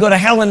else can go to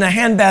hell in a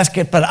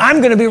handbasket, but I'm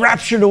going to be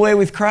raptured away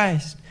with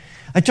Christ.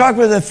 I talked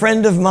with a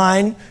friend of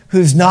mine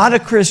who's not a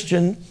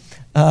Christian,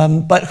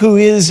 but who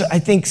is, I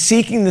think,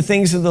 seeking the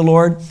things of the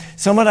Lord.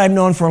 Someone I've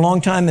known for a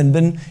long time and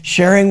been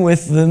sharing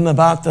with them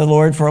about the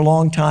Lord for a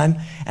long time.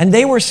 And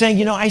they were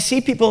saying, I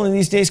see people in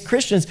these days,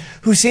 Christians,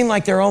 who seem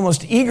like they're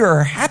almost eager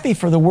or happy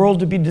for the world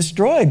to be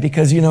destroyed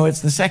because,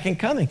 it's the second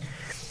coming.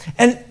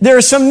 And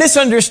there's some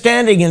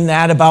misunderstanding in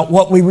that about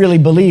what we really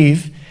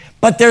believe.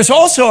 But there's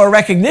also a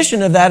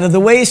recognition of that, of the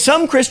way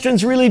some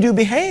Christians really do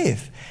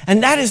behave.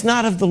 And that is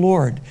not of the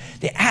Lord.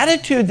 The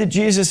attitude that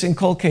Jesus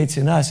inculcates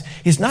in us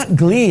is not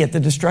glee at the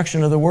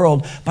destruction of the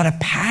world, but a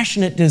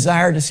passionate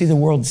desire to see the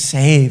world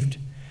saved.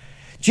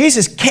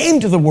 Jesus came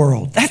to the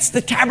world. That's the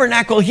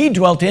tabernacle he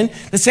dwelt in,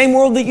 the same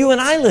world that you and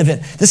I live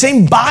in. The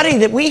same body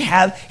that we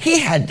have, he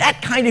had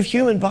that kind of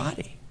human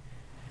body.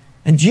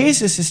 And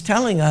Jesus is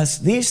telling us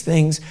these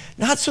things,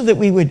 not so that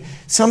we would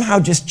somehow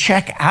just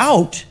check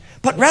out,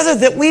 but rather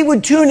that we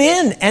would tune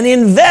in and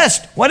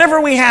invest whatever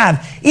we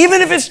have,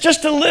 even if it's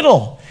just a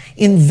little.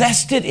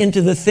 Invest it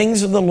into the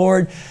things of the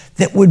Lord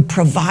that would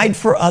provide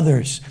for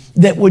others,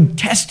 that would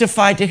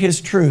testify to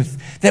his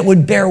truth, that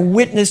would bear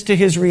witness to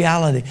his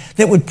reality,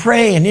 that would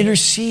pray and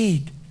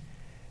intercede.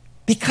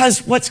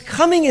 Because what's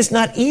coming is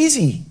not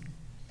easy,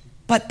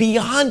 but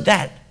beyond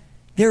that,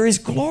 there is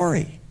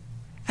glory.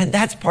 And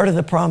that's part of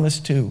the promise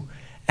too.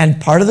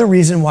 And part of the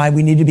reason why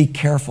we need to be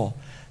careful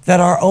that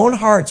our own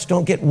hearts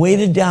don't get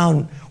weighted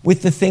down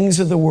with the things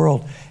of the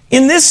world.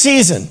 In this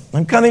season,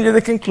 I'm coming to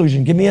the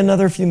conclusion. Give me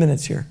another few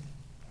minutes here.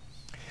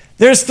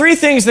 There's 3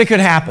 things that could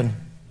happen.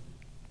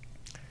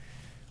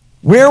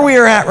 Where we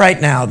are at right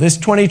now, this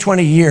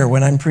 2020 year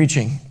when I'm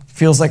preaching,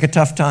 feels like a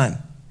tough time.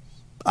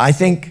 I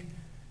think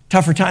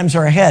tougher times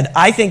are ahead.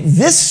 I think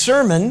this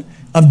sermon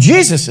of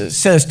Jesus's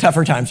says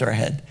tougher times are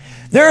ahead.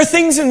 There are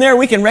things in there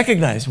we can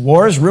recognize.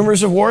 Wars,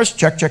 rumors of wars,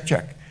 check, check,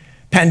 check.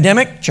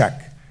 Pandemic,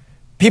 check.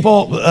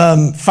 People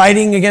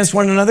fighting against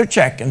one another,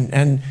 check.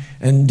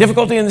 And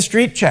difficulty in the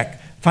street,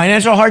 check.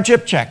 Financial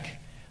hardship, check.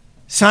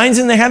 Signs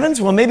in the heavens?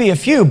 Well, maybe a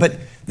few, but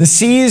the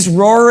seas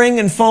roaring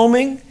and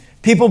foaming,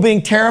 people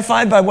being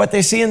terrified by what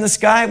they see in the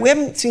sky, we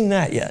haven't seen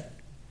that yet.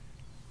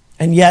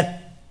 And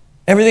yet,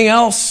 everything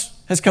else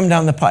has come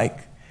down the pike.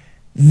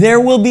 There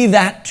will be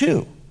that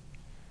too.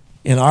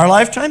 In our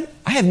lifetime,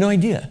 I have no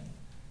idea.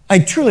 I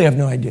truly have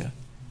no idea.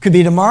 Could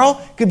be tomorrow,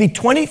 could be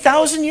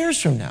 20,000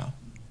 years from now.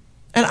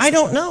 And I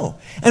don't know.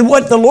 And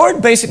what the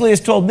Lord basically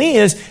has told me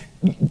is,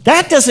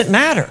 that doesn't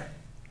matter.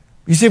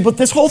 You say, but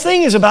this whole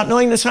thing is about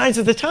knowing the signs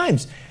of the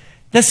times.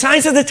 The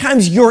signs of the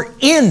times you're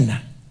in.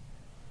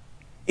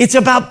 It's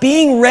about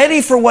being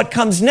ready for what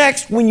comes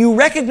next when you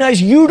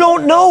recognize you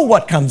don't know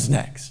what comes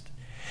next.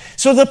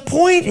 So the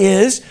point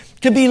is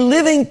to be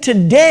living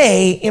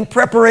today in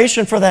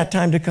preparation for that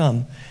time to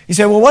come. You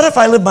say, well, what if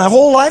I live my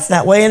whole life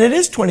that way and it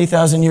is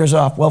 20,000 years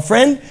off? Well,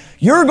 friend,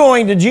 you're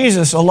going to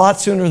Jesus a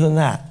lot sooner than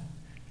that.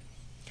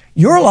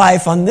 Your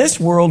life on this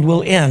world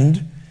will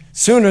end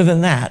sooner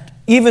than that,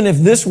 even if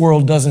this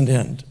world doesn't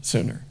end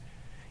sooner.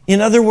 In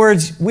other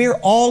words, we're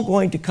all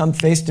going to come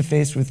face to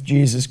face with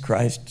Jesus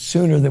Christ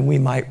sooner than we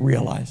might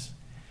realize.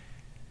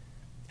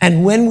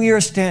 And when we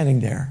are standing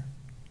there,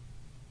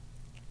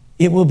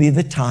 it will be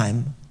the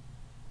time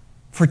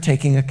for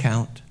taking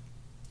account.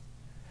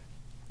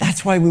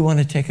 That's why we want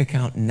to take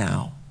account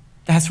now.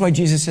 That's why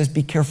Jesus says,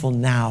 be careful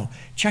now.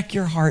 Check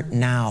your heart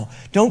now.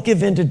 Don't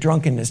give in to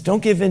drunkenness.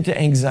 Don't give in to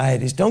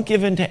anxieties. Don't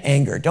give in to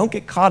anger. Don't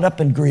get caught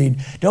up in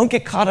greed. Don't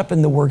get caught up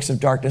in the works of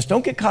darkness.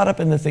 Don't get caught up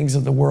in the things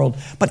of the world,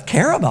 but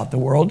care about the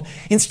world.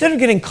 Instead of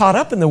getting caught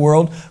up in the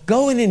world,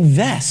 go and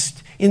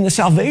invest in the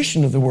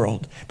salvation of the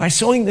world by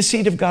sowing the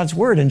seed of God's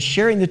word and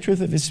sharing the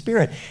truth of his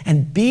Spirit.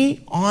 And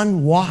be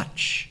on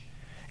watch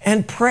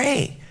and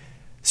pray,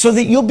 so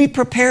that you'll be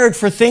prepared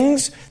for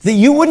things that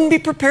you wouldn't be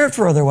prepared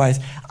for otherwise.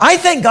 I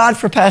thank God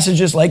for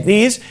passages like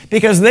these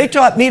because they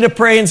taught me to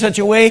pray in such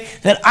a way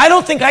that I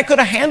don't think I could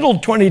have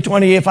handled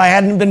 2020 if I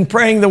hadn't been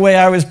praying the way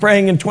I was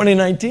praying in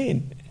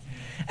 2019.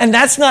 And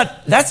that's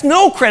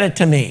no credit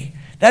to me.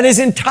 That is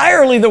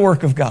entirely the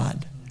work of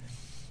God.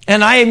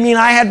 And I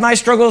had my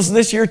struggles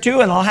this year too,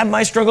 and I'll have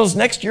my struggles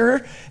next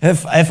year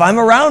if I'm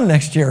around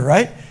next year,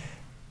 right?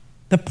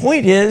 The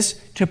point is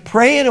to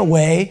pray in a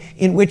way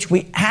in which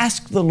we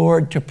ask the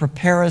Lord to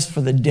prepare us for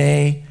the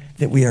day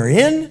that we are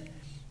in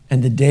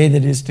and the day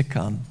that is to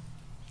come,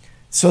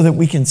 so that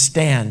we can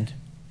stand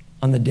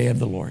on the day of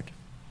the Lord.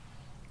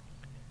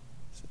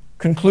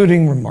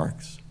 Concluding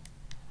remarks.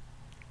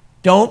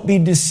 Don't be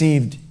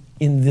deceived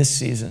in this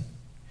season.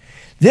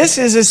 This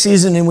is a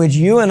season in which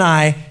you and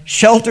I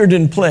sheltered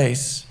in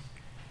place,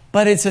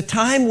 but it's a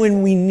time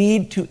when we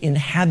need to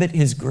inhabit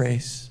his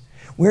grace.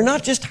 We're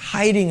not just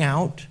hiding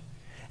out,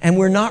 and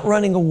we're not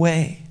running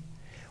away.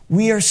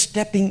 We are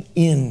stepping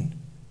in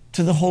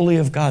to the holy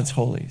of God's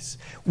holies.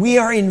 We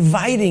are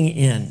inviting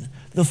in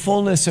the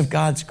fullness of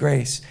God's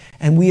grace,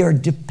 and we are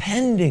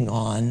depending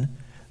on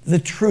the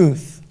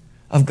truth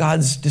of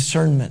God's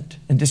discernment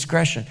and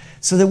discretion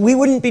so that we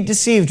wouldn't be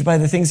deceived by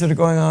the things that are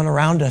going on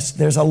around us.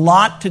 There's a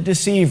lot to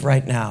deceive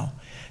right now.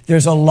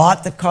 There's a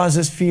lot that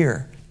causes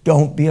fear.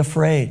 Don't be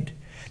afraid.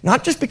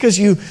 Not just because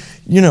you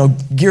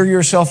gear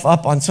yourself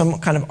up on some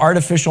kind of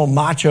artificial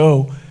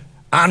macho,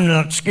 I'm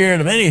not scared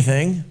of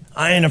anything.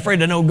 I ain't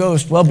afraid of no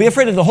ghost. Well, be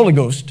afraid of the Holy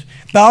Ghost.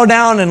 Bow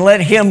down and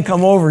let him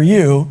come over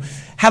you.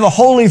 Have a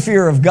holy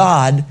fear of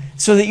God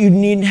so that you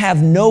need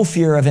have no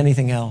fear of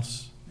anything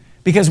else.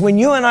 Because when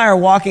you and I are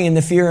walking in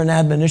the fear and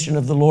admonition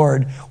of the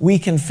Lord, we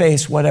can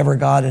face whatever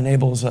God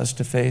enables us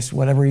to face,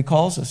 whatever he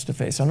calls us to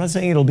face. I'm not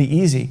saying it'll be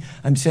easy.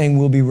 I'm saying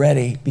we'll be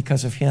ready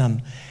because of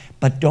him.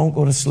 But don't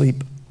go to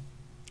sleep.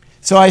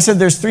 So I said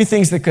there's 3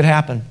 things that could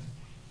happen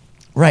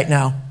right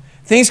now.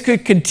 Things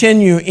could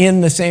continue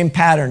in the same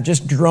pattern,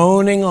 just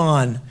droning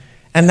on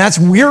And that's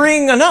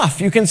wearying enough.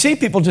 You can see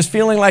people just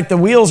feeling like the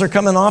wheels are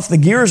coming off, the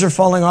gears are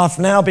falling off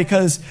now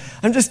because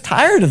I'm just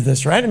tired of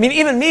this, right? I mean,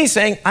 even me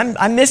saying,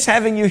 I miss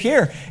having you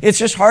here. It's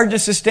just hard to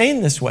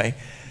sustain this way.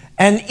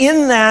 And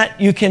in that,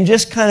 you can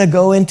just kind of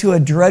go into a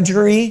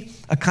drudgery,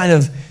 a kind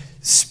of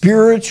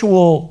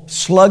spiritual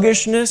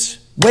sluggishness.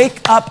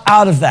 Wake up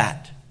out of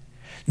that.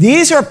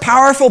 These are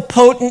powerful,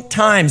 potent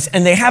times,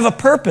 and they have a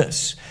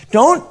purpose.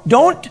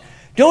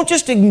 Don't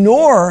just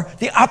ignore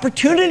the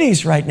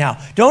opportunities right now.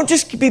 Don't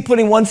just be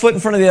putting one foot in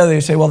front of the other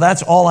and say, well,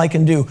 that's all I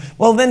can do.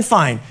 Well, then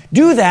fine.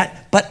 Do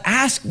that, but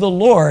ask the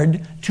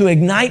Lord to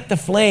ignite the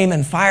flame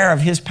and fire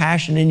of his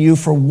passion in you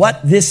for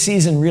what this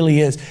season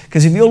really is.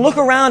 Because if you look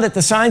around at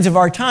the signs of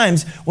our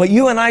times, what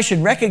you and I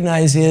should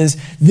recognize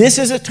is this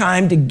is a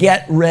time to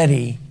get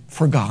ready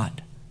for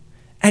God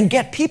and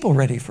get people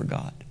ready for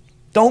God.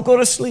 Don't go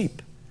to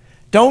sleep.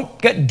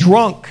 Don't get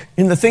drunk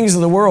in the things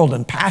of the world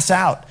and pass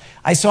out.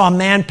 I saw a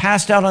man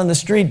passed out on the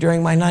street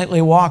during my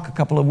nightly walk a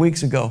couple of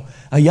weeks ago.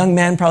 A young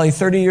man, probably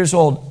 30 years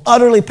old,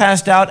 utterly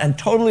passed out and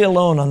totally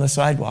alone on the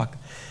sidewalk.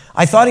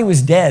 I thought he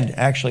was dead,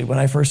 actually, when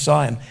I first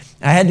saw him.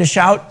 I had to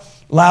shout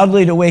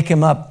loudly to wake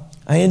him up.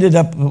 I ended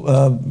up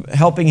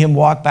helping him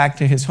walk back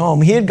to his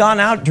home. He had gone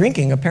out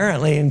drinking,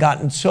 apparently, and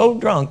gotten so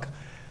drunk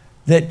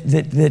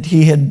that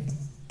he had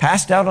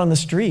passed out on the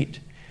street.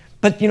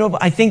 But,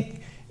 I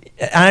think,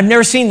 and I've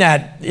never seen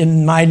that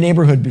in my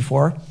neighborhood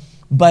before,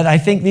 but I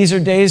think these are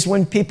days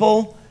when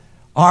people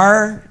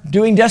are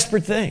doing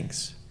desperate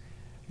things.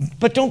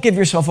 But don't give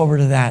yourself over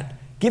to that.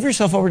 Give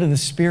yourself over to the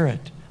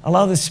Spirit.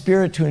 Allow the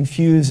Spirit to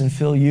infuse and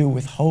fill you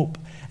with hope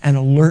and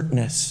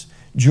alertness,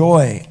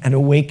 joy and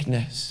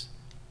awakeness.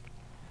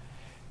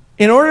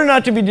 In order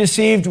not to be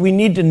deceived, we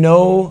need to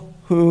know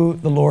who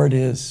the Lord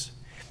is.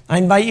 I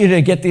invite you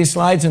to get these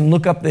slides and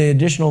look up the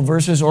additional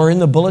verses, or in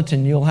the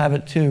bulletin, you'll have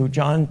it too.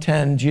 John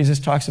 10, Jesus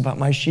talks about,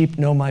 my sheep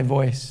know my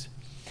voice.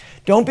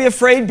 Don't be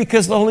afraid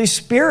because the Holy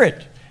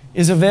Spirit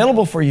is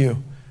available for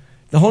you.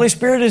 The Holy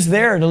Spirit is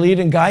there to lead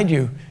and guide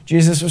you.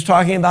 Jesus was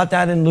talking about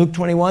that in Luke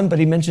 21, but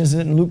he mentions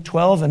it in Luke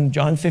 12 and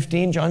John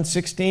 15, John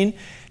 16.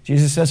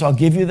 Jesus says, I'll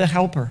give you the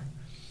helper.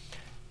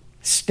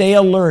 Stay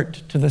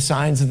alert to the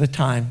signs of the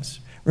times.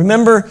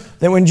 Remember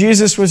that when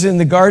Jesus was in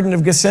the Garden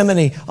of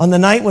Gethsemane, on the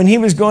night when he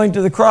was going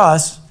to the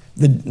cross,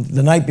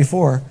 the night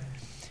before,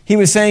 he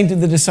was saying to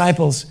the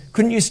disciples,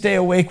 couldn't you stay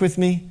awake with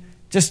me?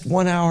 Just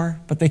 1 hour,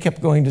 but they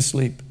kept going to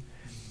sleep.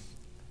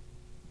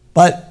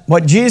 But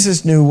what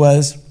Jesus knew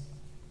was,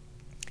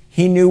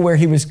 he knew where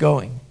he was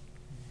going.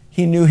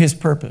 He knew his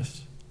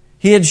purpose.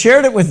 He had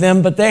shared it with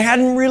them, but they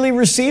hadn't really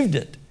received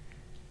it.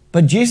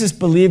 But Jesus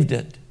believed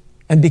it.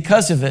 And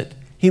because of it,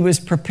 he was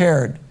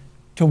prepared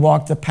to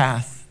walk the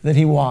path that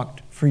he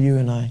walked for you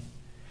and I.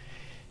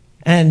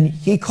 And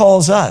he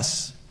calls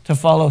us to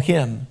follow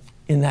him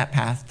in that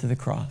path to the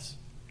cross.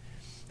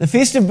 The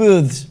Feast of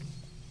Booths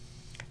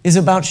is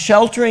about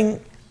sheltering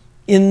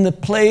in the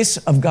place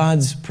of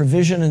God's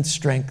provision and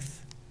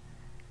strength,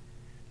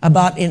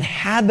 about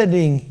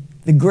inhabiting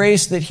the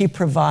grace that he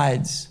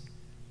provides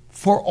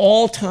for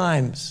all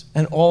times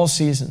and all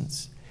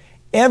seasons.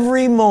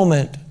 Every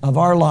moment of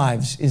our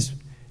lives is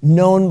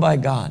known by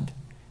God.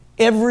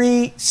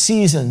 Every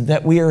season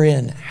that we are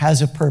in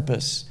has a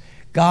purpose.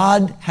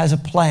 God has a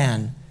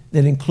plan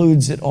that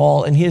includes it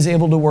all, and he is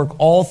able to work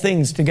all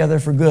things together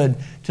for good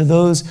to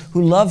those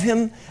who love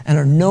him and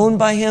are known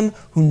by him,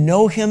 who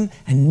know him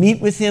and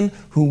meet with him,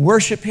 who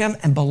worship him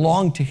and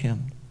belong to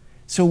him.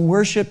 So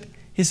worship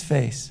his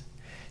face.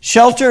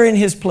 Shelter in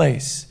his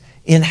place.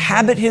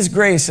 Inhabit his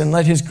grace and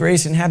let his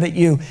grace inhabit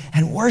you,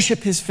 and worship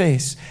his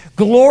face.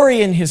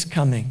 Glory in his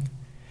coming.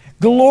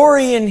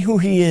 Glory in who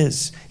he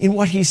is, in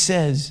what he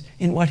says,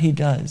 in what he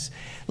does.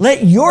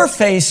 Let your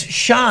face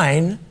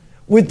shine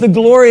with the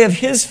glory of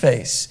his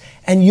face,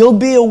 and you'll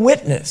be a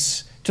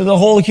witness to the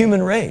whole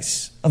human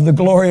race of the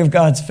glory of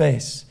God's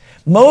face.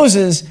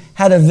 Moses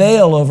had a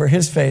veil over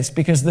his face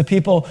because the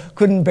people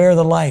couldn't bear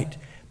the light.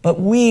 But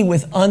we,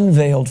 with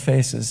unveiled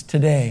faces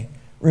today,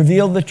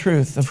 reveal the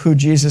truth of who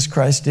Jesus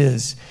Christ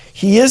is.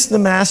 He is the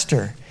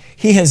Master.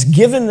 He has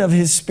given of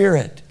his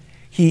Spirit.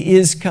 He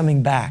is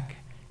coming back,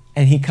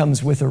 and he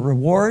comes with a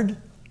reward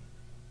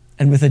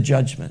and with a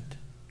judgment.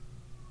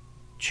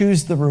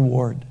 Choose the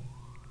reward.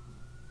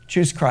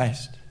 Choose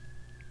Christ,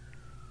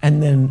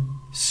 and then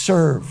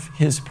serve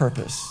his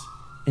purpose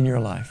in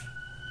your life.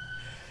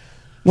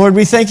 Lord,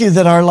 we thank you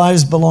that our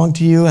lives belong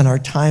to you and our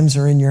times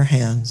are in your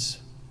hands.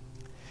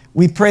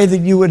 We pray that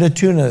you would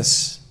attune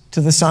us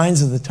to the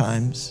signs of the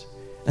times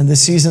and the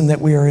season that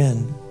we are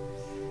in.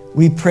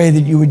 We pray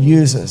that you would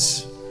use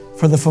us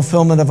for the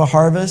fulfillment of a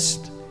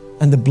harvest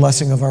and the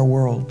blessing of our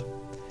world.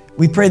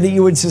 We pray that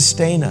you would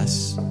sustain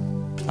us.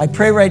 I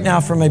pray right now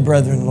for my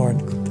brethren, Lord.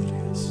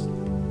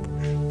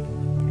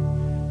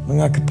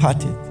 Mga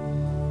kapatid.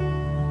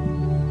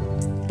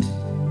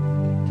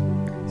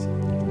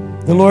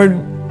 The Lord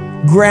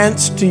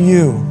grants to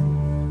you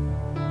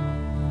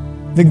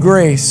the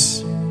grace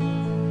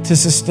to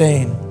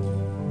sustain.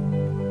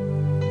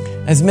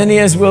 As many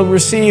as will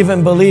receive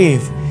and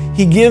believe,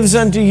 he gives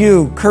unto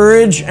you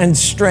courage and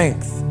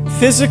strength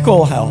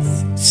physical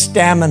health,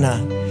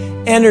 stamina,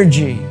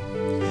 energy,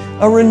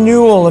 a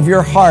renewal of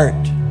your heart.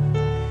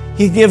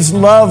 He gives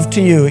love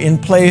to you in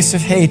place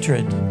of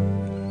hatred.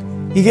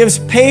 He gives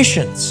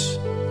patience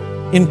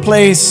in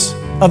place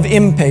of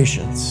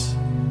impatience.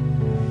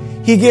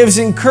 He gives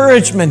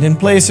encouragement in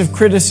place of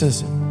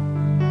criticism.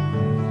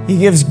 He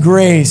gives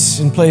grace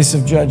in place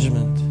of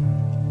judgment.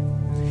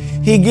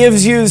 He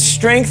gives you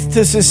strength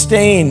to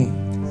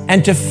sustain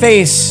and to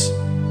face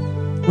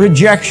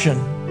rejection.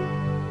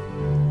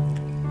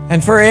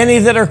 And for any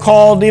that are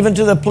called even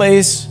to the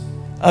place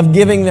of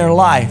giving their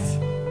life,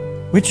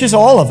 which is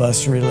all of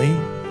us really,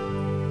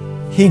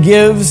 He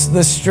gives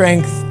the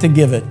strength to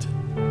give it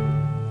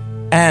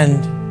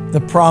and the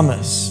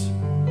promise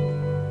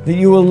that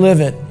you will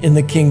live it in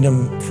the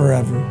kingdom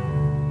forever.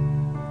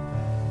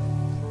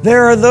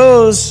 There are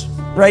those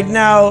right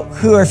now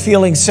who are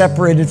feeling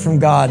separated from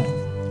God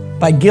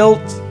by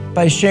guilt,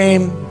 by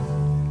shame,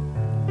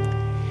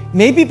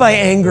 maybe by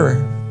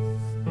anger.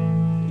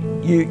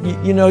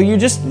 You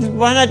just,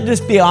 why not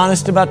just be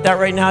honest about that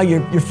right now?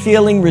 You're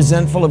feeling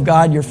resentful of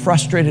God. You're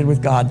frustrated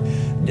with God.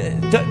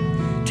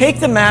 Take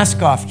the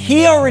mask off.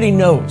 He already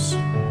knows.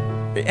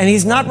 And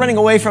He's not running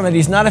away from it.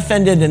 He's not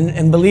offended.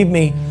 And believe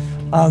me,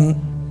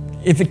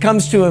 if it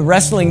comes to a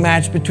wrestling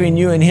match between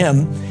you and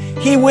Him,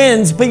 He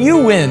wins, but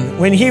you win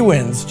when He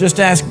wins. Just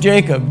ask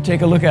Jacob.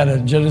 Take a look at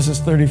it, Genesis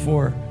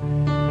 34.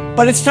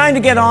 But it's time to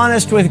get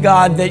honest with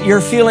God that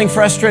you're feeling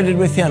frustrated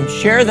with Him.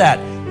 Share that.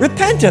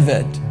 Repent of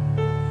it.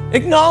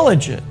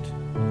 Acknowledge it.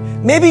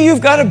 Maybe you've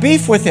got a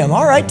beef with Him.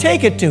 All right,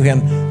 take it to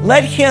Him.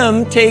 Let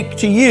Him take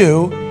to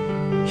you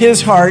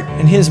His heart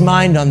and His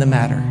mind on the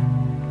matter.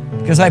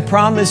 Because I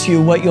promise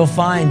you what you'll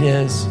find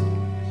is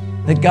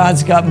that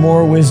God's got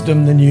more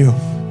wisdom than you.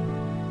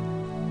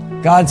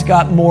 God's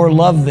got more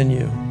love than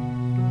you.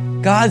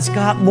 God's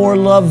got more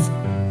love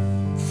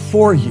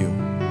for you.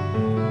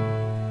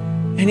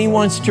 And He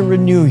wants to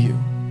renew you.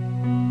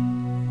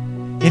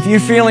 If you're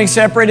feeling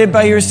separated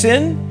by your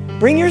sin,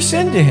 bring your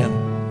sin to Him.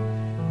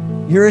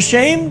 You're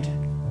ashamed?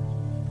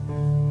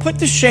 Put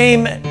the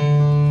shame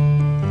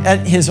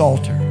at His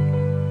altar.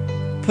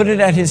 Put it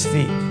at His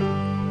feet.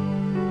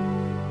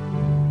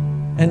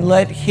 And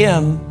let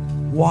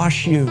Him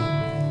wash you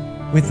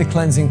with the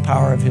cleansing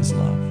power of His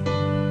love.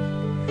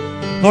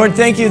 Lord,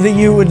 thank You that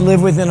You would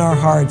live within our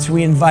hearts.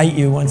 We invite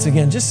You once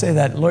again. Just say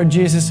that. Lord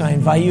Jesus, I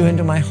invite You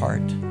into my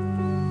heart.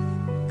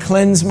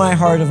 Cleanse my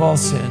heart of all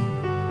sin.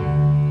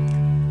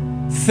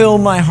 Fill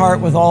my heart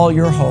with all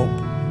Your hope.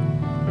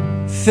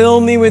 Fill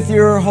me with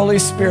Your Holy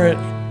Spirit.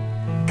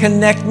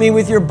 Connect me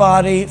with Your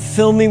body.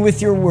 Fill me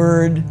with Your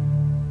word.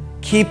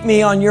 Keep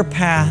me on Your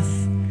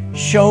path.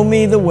 Show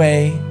me the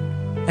way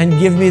and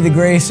give me the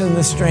grace and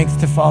the strength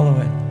to follow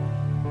it.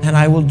 And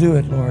I will do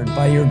it, Lord,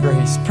 by Your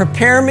grace.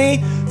 Prepare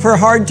me for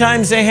hard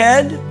times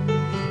ahead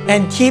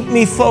and keep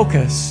me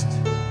focused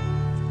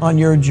on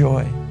Your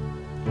joy.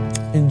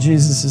 In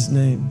Jesus'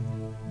 name.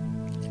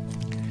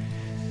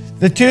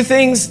 The two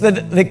things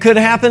that could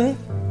happen,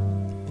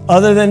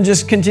 other than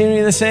just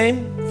continuing the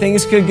same,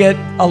 things could get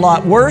a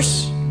lot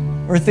worse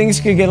or things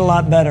could get a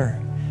lot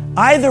better.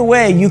 Either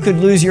way, you could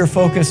lose your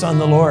focus on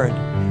the Lord.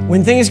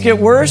 When things get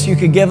worse, you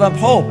could give up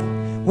hope.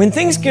 When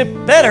things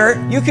get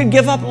better, you could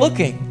give up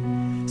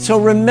looking. So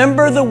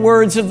remember the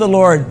words of the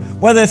Lord.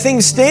 Whether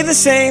things stay the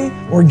same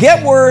or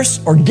get worse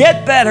or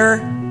get better,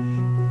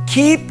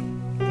 keep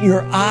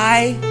your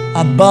eye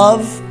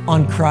above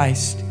on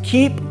Christ.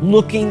 Keep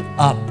looking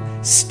up.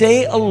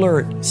 Stay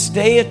alert,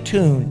 stay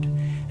attuned,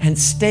 and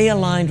stay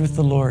aligned with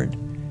the Lord,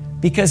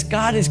 because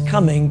God is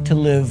coming to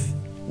live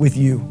with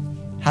you.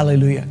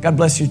 Hallelujah. God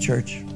bless you, church.